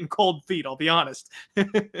 but I'm getting cold feet, I'll be honest.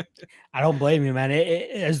 I don't blame you, man.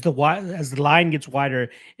 As the line gets wider,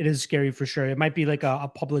 it is scary for sure. It might be like a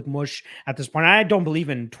public mush at this point. I don't believe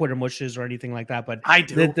in Twitter mushes or anything like that, but I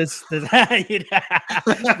do. But still,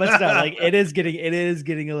 like it is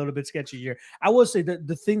getting a little bit sketchy here. I will say that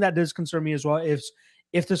the thing that does concern me as well is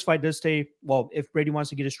if this fight does stay, well, if Brady wants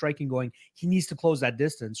to get his striking going, he needs to close that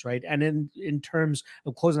distance, right? And in terms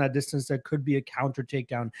of closing that distance, there could be a counter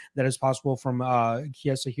takedown that is possible from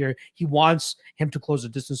Chiesa here. He wants him to close the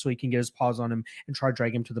distance so he can get his paws on him and try to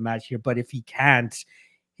drag him to the mat here. But if he can't,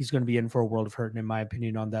 he's going to be in for a world of hurt, in my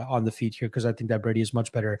opinion, on the feet here, because I think that Brady is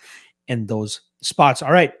much better in those spots.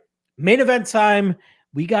 All right, main event time.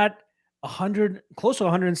 We got close to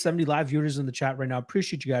 170 live viewers in the chat right now.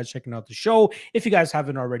 Appreciate you guys checking out the show. If you guys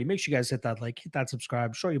haven't already, make sure you guys hit that like, hit that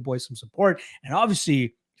subscribe, show your boys some support. And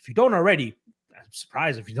obviously, if you don't already, I'm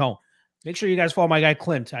surprised if you don't, make sure you guys follow my guy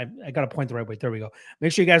Clint. I got to point the right way. There we go.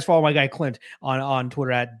 Make sure you guys follow my guy Clint on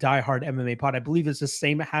Twitter at diehard MMA pod. I believe it's the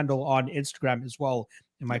same handle on Instagram as well.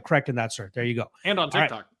 Am I correct in that, sir? There you go. And on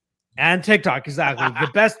TikTok. Right. And TikTok, exactly.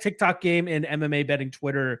 The best TikTok game in MMA betting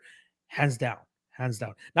Twitter, hands down. Hands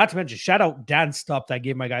down. Not to mention, shout out Dan Stupp. That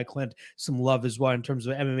gave my guy Clint some love as well in terms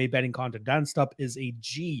of MMA betting content. Dan Stupp is a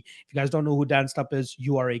G. If you guys don't know who Dan Stupp is,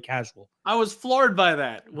 you are a casual. I was floored by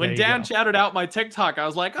that. When Dan shouted out my TikTok, I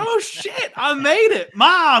was like, oh shit, I made it.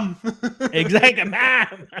 Mom. Exactly.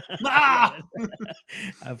 Mom. Mom.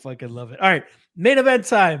 I fucking love it. All right. Main event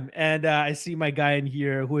time. And I see my guy in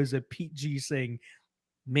here who is a Pete G saying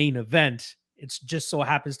main event. It's just so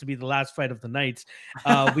happens to be the last fight of the night.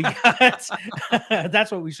 We got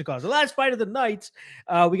that's what we should call it. The last fight of the night.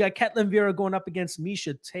 We got Ketlen Vieira going up against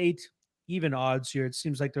Miesha Tate. Even odds here. It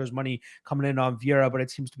seems like there's money coming in on Vieira, but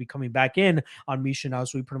it seems to be coming back in on Miesha now.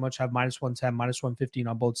 So we pretty much have -110, -115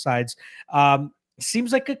 on both sides.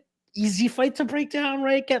 Seems like a easy fight to break down,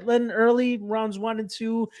 right? Ketlen early rounds 1 and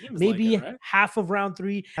 2, maybe like half of round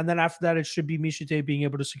 3, and then after that it should be Miesha Tate being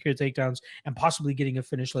able to secure takedowns and possibly getting a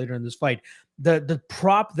finish later in this fight. The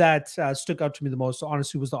prop that stuck out to me the most,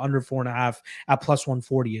 honestly, was the under 4.5 at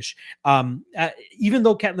 +140ish. Even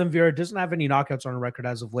though Ketlen Vieira doesn't have any knockouts on her record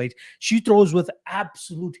as of late, she throws with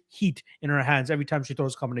absolute heat in her hands every time she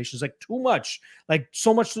throws combinations, like too much, like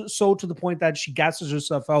so much so to the point that she gasses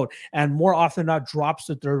herself out and more often than not drops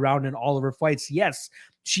the third round in all of her fights. Yes,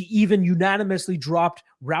 she even unanimously dropped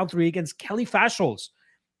round 3 against Kelly Fasholes.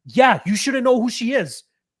 Yeah, you shouldn't know who she is.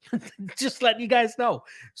 Just letting you guys know.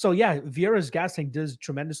 So yeah, Vieira's gas tank does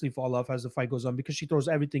tremendously fall off as the fight goes on because she throws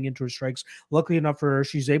everything into her strikes. Luckily enough for her,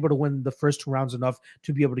 she's able to win the first 2 rounds enough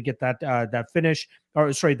to be able to get that finish,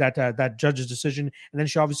 or sorry, that judge's decision. And then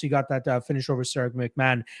she obviously got that finish over Sarah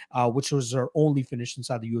McMahon, which was her only finish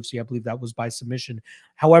inside the UFC. I believe that was by submission.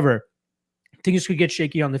 However, things could get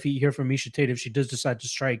shaky on the feet here for Miesha Tate if she does decide to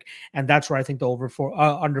strike, and that's where I think the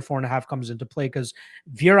under 4.5 comes into play, because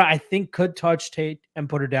Vieira, I think, could touch Tate and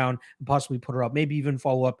put her down and possibly put her up, maybe even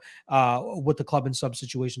follow up with the club and sub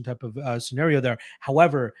situation type of scenario there.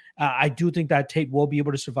 However, I do think that Tate will be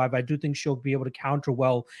able to survive. I do think she'll be able to counter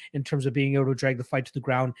well in terms of being able to drag the fight to the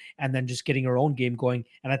ground and then just getting her own game going.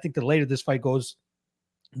 And I think the later this fight goes,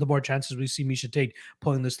 the more chances we see Miesha Tate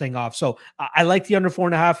pulling this thing off. So I like the under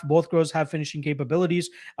 4.5. Both girls have finishing capabilities,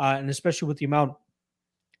 and especially with the amount,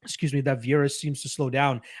 that Vieira seems to slow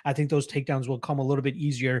down, I think those takedowns will come a little bit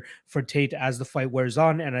easier for Tate as the fight wears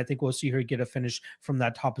on, and I think we'll see her get a finish from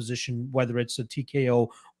that top position, whether it's a TKO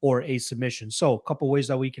or a submission. So a couple ways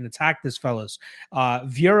that we can attack this, fellas.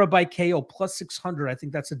 Vieira by KO +600. I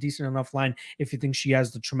think that's a decent enough line if you think she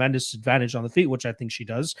has the tremendous advantage on the feet, which I think she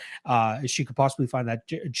does. She could possibly find that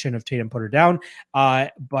chin of Tate and put her down.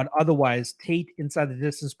 But otherwise, Tate inside the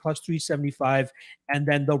distance +375, and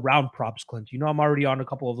then the round props, Clint. You know, I'm already on a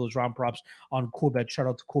couple of those round props on Coolbet. Shout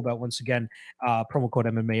out to Coolbet once again. Promo code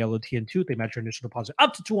MMALOTN2. They match your initial deposit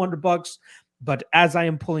up to $200. But as I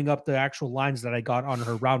am pulling up the actual lines that I got on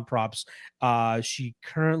her round props, she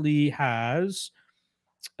currently has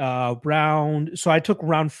so I took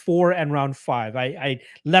round 4 and round 5. I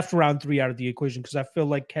left round 3 out of the equation because I feel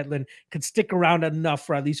like Ketlen could stick around enough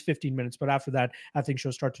for at least 15 minutes. But after that, I think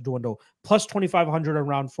she'll start to dwindle. +2,500 on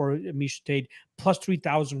round 4, Miesha Tate.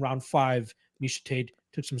 +3,000 round 5, Miesha Tate.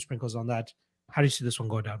 Took some sprinkles on that. How do you see this one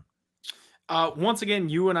go down? Once again,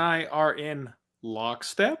 you and I are in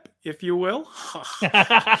lockstep, if you will.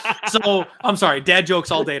 So I'm sorry, dad jokes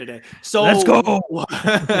all day today. So let's go.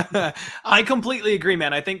 I completely agree,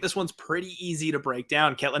 man. I think this one's pretty easy to break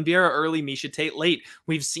down. Ketlen Vieira early, Miesha Tate late.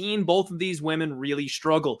 We've seen both of these women really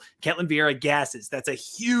struggle. Ketlen Vieira gasses. That's a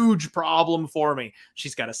huge problem for me.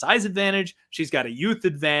 She's got a size advantage. She's got a youth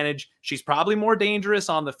advantage. She's probably more dangerous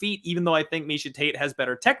on the feet, even though I think Miesha Tate has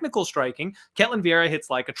better technical striking. Ketlen Vieira hits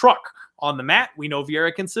like a truck. On the mat, we know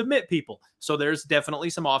Vieira can submit people. So there's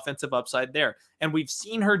definitely some offensive upside there. And we've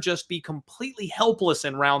seen her just be completely helpless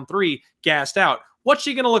in round 3, gassed out. What's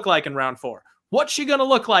she going to look like in round 4? What's she going to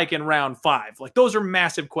look like in round 5? Like, those are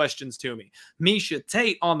massive questions to me. Miesha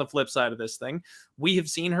Tate, on the flip side of this thing, we have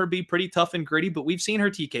seen her be pretty tough and gritty, but we've seen her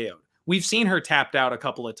TKO'd. We've seen her tapped out a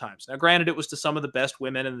couple of times. Now, granted, it was to some of the best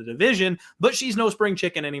women in the division, but she's no spring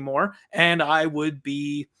chicken anymore. And I would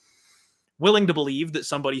be willing to believe that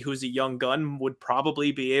somebody who's a young gun would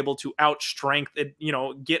probably be able to outstrength it,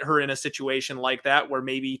 get her in a situation like that where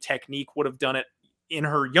maybe technique would have done it in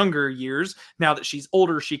her younger years. Now that she's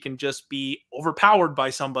older, she can just be overpowered by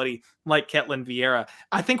somebody like Ketlin Vieira.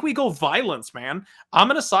 I think we go violence, man. I'm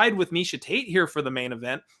going to side with Miesha Tate here for the main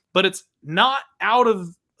event, but it's not out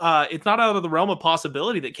of the realm of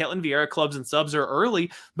possibility that Ketlin Vieira clubs and subs her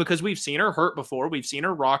early, because we've seen her hurt before, we've seen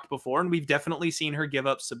her rocked before, and we've definitely seen her give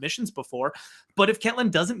up submissions before. But if Ketlin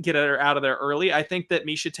doesn't get her out of there early, I think that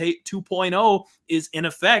Miesha Tate 2.0 is in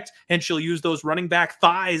effect, and she'll use those running back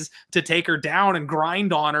thighs to take her down and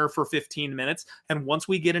grind on her for 15 minutes. And once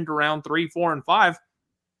we get into round 3, 4, and 5,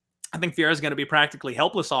 I think Vieira's going to be practically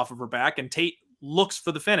helpless off of her back, and Tate looks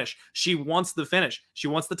for the finish. She wants the finish. She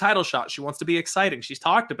wants the title shot. She wants to be exciting. She's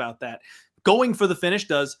talked about that. Going for the finish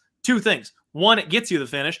does 2 things. 1, it gets you the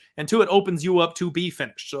finish, and 2, it opens you up to be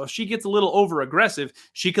finished. So if she gets a little over aggressive,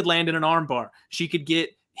 she could land in an armbar. She could get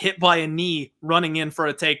hit by a knee running in for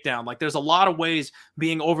a takedown. Like, there's a lot of ways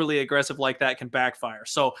being overly aggressive like that can backfire.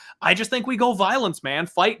 So I just think we go violence, man.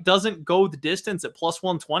 Fight doesn't go the distance at plus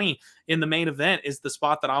 120 in the main event is the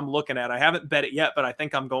spot that I'm looking at. I haven't bet it yet, but I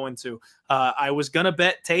think I'm going to. I was going to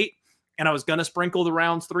bet Tate, and I was going to sprinkle the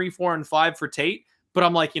rounds 3, 4, and 5 for Tate, but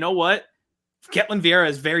I'm like, you know what? Ketlin Vieira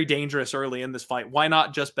is very dangerous early in this fight. Why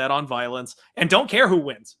not just bet on violence and don't care who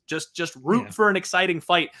wins? Just root for an exciting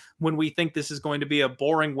fight when we think this is going to be a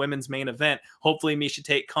boring women's main event. Hopefully Miesha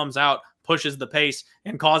Tate comes out, pushes the pace,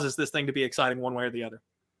 and causes this thing to be exciting one way or the other.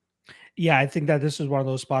 Yeah, I think that this is one of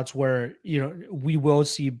those spots where, we will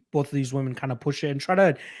see both of these women kind of push it and try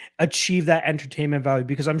to achieve that entertainment value,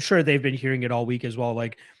 because I'm sure they've been hearing it all week as well.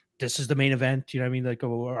 Like, this is the main event. You know what I mean? Like,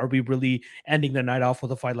 oh, are we really ending the night off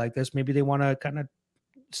with a fight like this? Maybe they want to kind of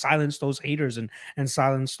silence those haters and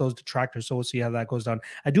silence those detractors. So we'll see how that goes down.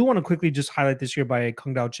 I do want to quickly just highlight this here by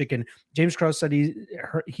Kung Dao Chicken. James Krause said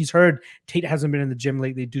he's heard Tate hasn't been in the gym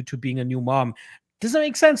lately due to being a new mom. Doesn't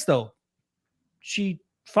make sense though. She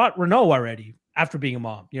fought Renault already after being a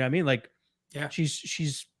mom. You know what I mean? Like, yeah,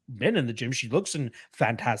 she's been in the gym. She looks in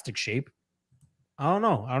fantastic shape. I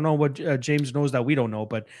don't know what James knows that we don't know,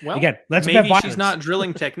 but again, let's bet maybe she's not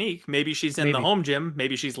drilling technique. Maybe she's in the home gym.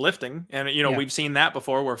 Maybe she's lifting. And, we've seen that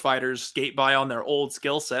before where fighters skate by on their old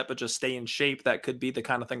skill set, but just stay in shape. That could be the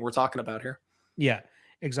kind of thing we're talking about here. Yeah,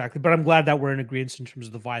 exactly. But I'm glad that we're in agreement in terms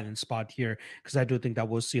of the violent spot here, because I do think that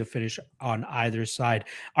we'll see a finish on either side.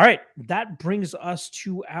 All right, that brings us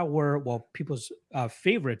to people's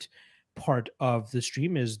favorite part of the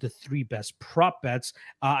stream is the 3 best prop bets.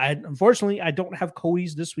 Unfortunately, I don't have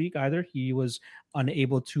Cody's this week either. He was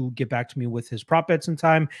unable to get back to me with his prop bets in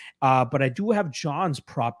time, but I do have John's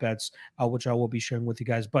prop bets, which I will be sharing with you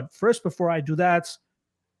guys. But first, before I do that,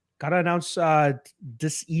 gotta announce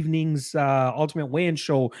this evening's Ultimate Weigh-In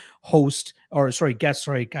Show guest.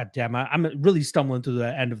 God damn, I'm really stumbling to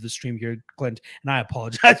the end of the stream here, Clint, and I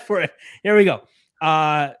apologize for it. Here we go.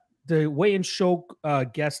 The Weigh-In Show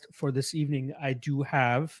guest for this evening, I do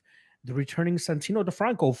have the returning Santino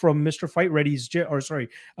DeFranco from Mr. Fight Ready's gym,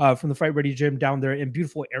 from the Fight Ready gym down there in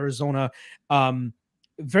beautiful Arizona.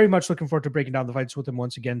 Very much looking forward to breaking down the fights with him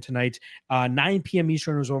once again tonight. 9 p.m.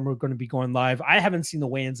 Eastern is when we're going to be going live. I haven't seen the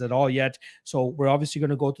weigh-ins at all yet, so we're obviously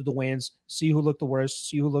going to go through the weigh-ins, see who looked the worst,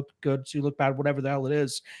 see who looked good, see who looked bad, whatever the hell it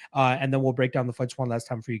is, and then we'll break down the fights one last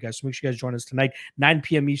time for you guys. So make sure you guys join us tonight, 9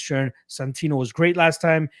 p.m. Eastern. Santino was great last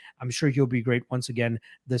time. I'm sure he'll be great once again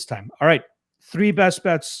this time. All right, 3 best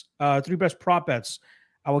bets, 3 best prop bets.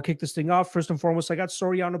 I will kick this thing off. First and foremost, I got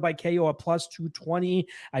Soriano by KO at plus 220.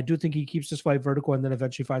 I do think he keeps this fight vertical and then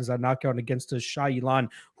eventually finds that knockout against the Shah Ilan,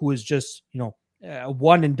 who is just,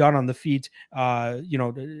 one and done on the feet.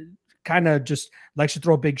 Kind of just likes to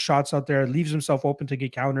throw big shots out there, leaves himself open to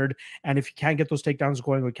get countered. And if he can't get those takedowns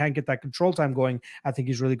going or can't get that control time going, I think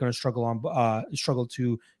he's really going to struggle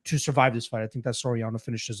to survive this fight. I think that Soriano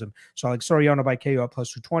finishes him. So I like Soriano by KO at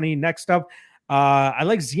plus 220. Next up, I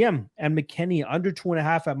like Ziem and McKinney under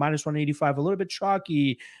 2.5 at minus 185. A little bit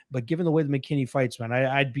chalky, but given the way the McKinney fights, man,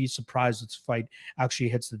 I'd be surprised if this fight actually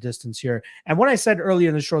hits the distance here. And when I said earlier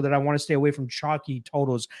in the show that I want to stay away from chalky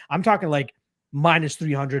totals, I'm talking like minus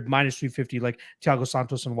 300, minus 350, like Thiago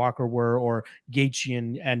Santos and Walker were, or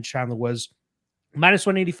Gaethje and Chandler was. Minus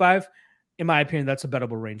 185, in my opinion, that's a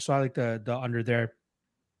bettable range. So I like the under there.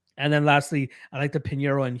 And then lastly, I like the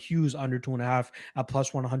Pinheiro and Hughes under 2.5 at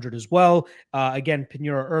plus 100 as well. Again,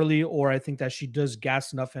 Pinheiro early, or I think that she does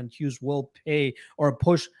gas enough and Hughes will pay or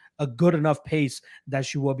push a good enough pace that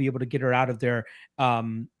she will be able to get her out of there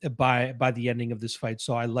by the ending of this fight.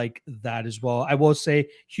 So I like that as well. I will say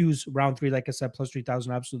Hughes round 3, like I said, plus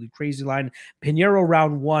 3,000, absolutely crazy line. Pinheiro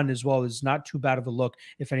round 1 as well is not too bad of a look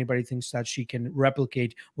if anybody thinks that she can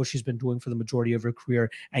replicate what she's been doing for the majority of her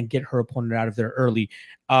career and get her opponent out of there early.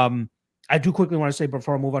 I do quickly want to say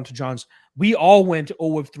before I move on to John's, we all went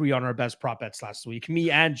 0-3 on our best prop bets last week. Me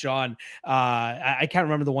and John. I can't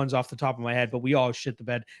remember the ones off the top of my head, but we all shit the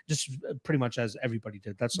bed, just pretty much as everybody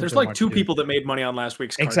did. There's like 2 people that made money on last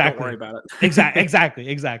week's card. Exactly. Don't worry about it.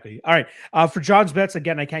 Exactly. All right. For John's bets,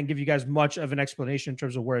 again, I can't give you guys much of an explanation in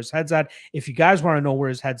terms of where his head's at. If you guys want to know where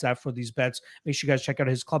his head's at for these bets, make sure you guys check out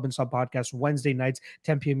his Club and Sub podcast Wednesday nights,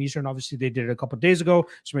 10 p.m. Eastern. Obviously, they did it a couple of days ago,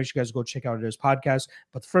 so make sure you guys go check out his podcast.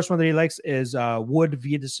 But the first one that he likes is Wood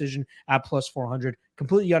via decision at plus 400.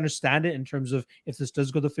 Completely understand it in terms of if this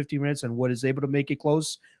does go to 50 minutes and Wood is able to make it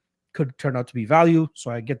close, could turn out to be value.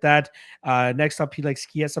 So I get that. Next up, he likes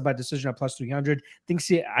Chiesa by decision at plus 300.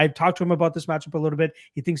 I've talked to him about this matchup a little bit.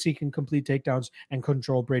 He thinks he can complete takedowns and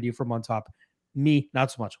control Brady from on top. Me, not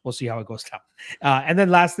so much. We'll see how it goes down. And then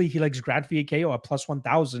lastly, he likes Grant via KO at plus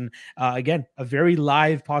 1,000. Again, a very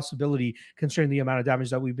live possibility considering the amount of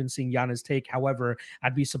damage that we've been seeing Giannis take. However,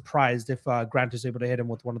 I'd be surprised if Grant is able to hit him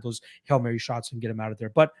with one of those Hail Mary shots and get him out of there.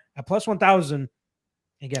 But at plus 1,000,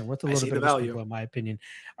 again, worth a little bit of value, in my opinion.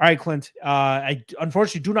 All right, Clint. I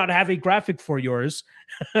unfortunately do not have a graphic for yours,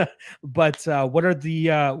 but what are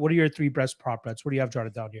your 3 best prop bets? What do you have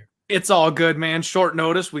jotted down here? It's all good, man. Short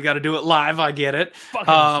notice. We got to do it live. I get it.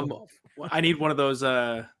 I need one of those.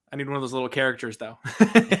 I need one of those little characters, though.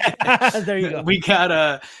 There you go. We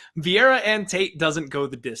got Vieira and Tate doesn't go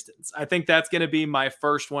the distance. I think that's going to be my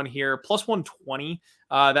first one here. Plus 120.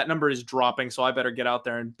 That number is dropping, so I better get out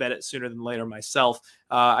there and bet it sooner than later myself.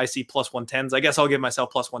 I see plus 110s. I guess I'll give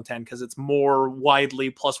myself plus 110 because it's more widely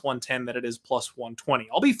plus 110 than it is plus 120.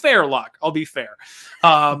 I'll be fair, Locke. I'll be fair.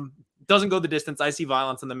 Doesn't go the distance. I see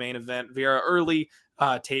violence in the main event. Vieira early,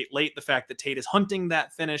 Tate late. The fact that Tate is hunting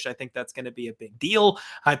that finish, I think that's going to be a big deal.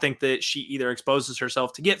 I think that she either exposes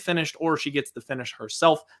herself to get finished or she gets the finish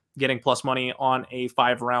herself, getting plus money on a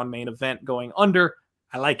 5-round main event going under.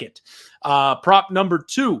 I like it. Prop number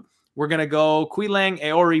 2, we're going to go Quilang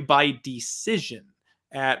Aori by decision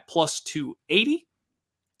at plus 280.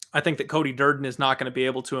 I think that Cody Durden is not going to be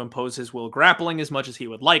able to impose his will grappling as much as he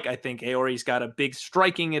would like. I think Aori's got a big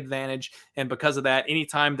striking advantage, and because of that,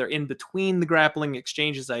 anytime they're in between the grappling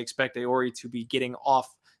exchanges, I expect Aori to be getting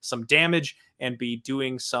off some damage and be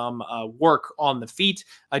doing some work on the feet.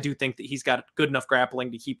 I do think that he's got good enough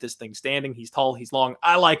grappling to keep this thing standing. He's tall, he's long.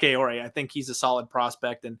 I like Aori. I think he's a solid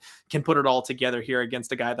prospect and can put it all together here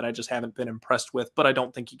against a guy that I just haven't been impressed with, but I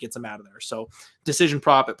don't think he gets him out of there. So decision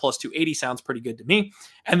prop at plus 280 sounds pretty good to me.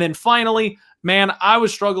 And then finally, man, I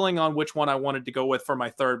was struggling on which one I wanted to go with for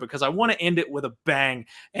my third because I want to end it with a bang.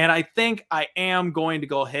 And I think I am going to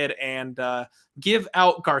go ahead and give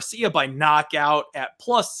out Garcia by knockout at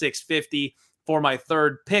plus 650 for my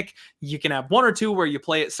third pick. You can have one or two where you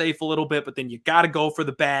play it safe a little bit, but then you got to go for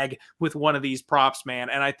the bag with one of these props,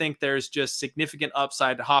 man. And I think there's just significant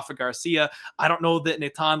upside to Rafa Garcia. I don't know that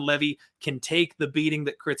Natan Levy can take the beating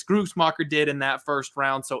that Chris Gruetzemacher did in that first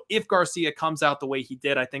round. So if Garcia comes out the way he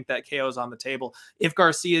did, I think that KO is on the table. If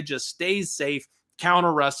Garcia just stays safe,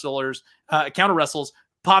 counter wrestles,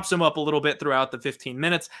 pops him up a little bit throughout the 15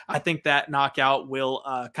 minutes, I think that knockout will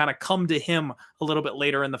kind of come to him a little bit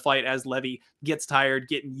later in the fight as Levy gets tired,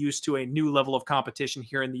 getting used to a new level of competition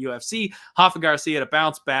here in the UFC. Rafa Garcia to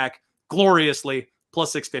bounce back gloriously,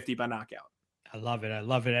 plus 650 by knockout. I love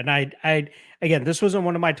it. And I again, this wasn't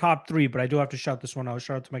one of my top 3, but I do have to shout this one out.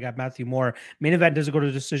 Shout out to my guy Matthew Moore. Main event doesn't go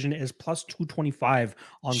to decision is plus 225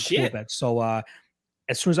 on Coolbet. So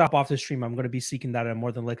as soon as I hop off the stream, I'm going to be seeking that, and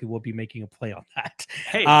more than likely will be making a play on that.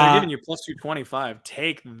 Hey, they're giving you plus 225.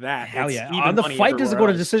 Take that. Hell yeah. On the fight doesn't go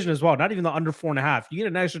to decision as well. Not even the under 4.5. You get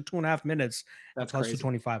an extra 2.5 minutes. That's plus crazy.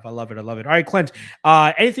 225. I love it. All right, Clint.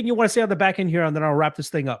 Anything you want to say on the back end here, and then I'll wrap this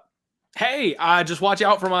thing up. Hey, just watch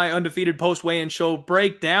out for my undefeated post-weigh-in show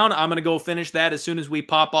breakdown. I'm going to go finish that as soon as we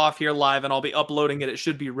pop off here live, and I'll be uploading it. It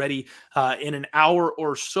should be ready in an hour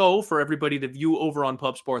or so for everybody to view over on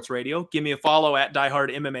Pub Sports Radio. Give me a follow at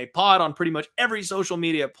Diehard MMA Pod on pretty much every social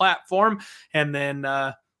media platform. And then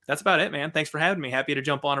that's about it, man. Thanks for having me. Happy to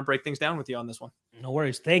jump on and break things down with you on this one. No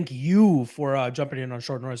worries. Thank you for jumping in on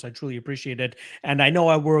short notice. I truly appreciate it. And I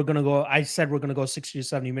know we're going to go, I said we're going to go 60 to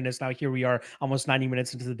 70 minutes. Now here we are almost 90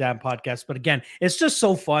 minutes into the damn podcast. But again, it's just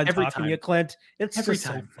so fun Every talking to you, time. Clint. It's Every just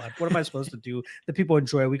time. so fun. What am I supposed to do? The people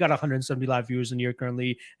enjoy it. We got 170 live viewers in here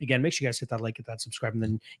currently. Again, make sure you guys hit that like, hit that subscribe, and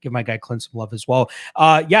then give my guy Clint some love as well.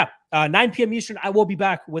 9 p.m. Eastern, I will be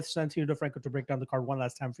back with Santino DeFranco to break down the card one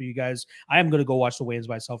last time for you guys. I am going to go watch the weigh-ins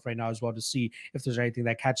myself right now as well to see if there's anything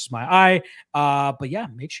that catches my eye. But yeah,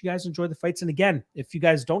 make sure you guys enjoy the fights. And again, if you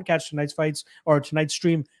guys don't catch tonight's fights or tonight's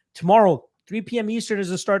stream, tomorrow, 3 p.m. Eastern is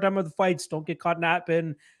the start time of the fights. Don't get caught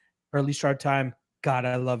napping. Early start time. God,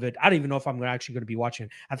 I love it. I don't even know if I'm actually going to be watching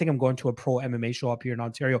it. I think I'm going to a pro MMA show up here in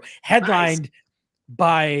Ontario, headlined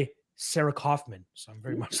by Sarah Kaufman. So I'm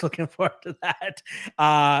very much looking forward to that.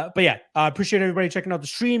 But yeah, appreciate everybody checking out the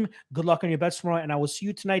stream. Good luck on your bets tomorrow. And I will see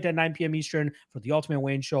you tonight at 9 p.m. Eastern for the Ultimate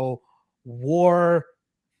Wayne Show. War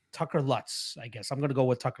Tucker Lutz, I guess. I'm going to go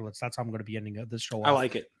with Tucker Lutz. That's how I'm going to be ending this show. I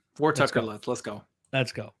like it. For Tucker Lutz. Let's go.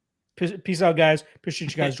 Let's go. Peace out, guys.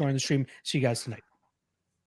 Appreciate you guys joining the stream. See you guys tonight.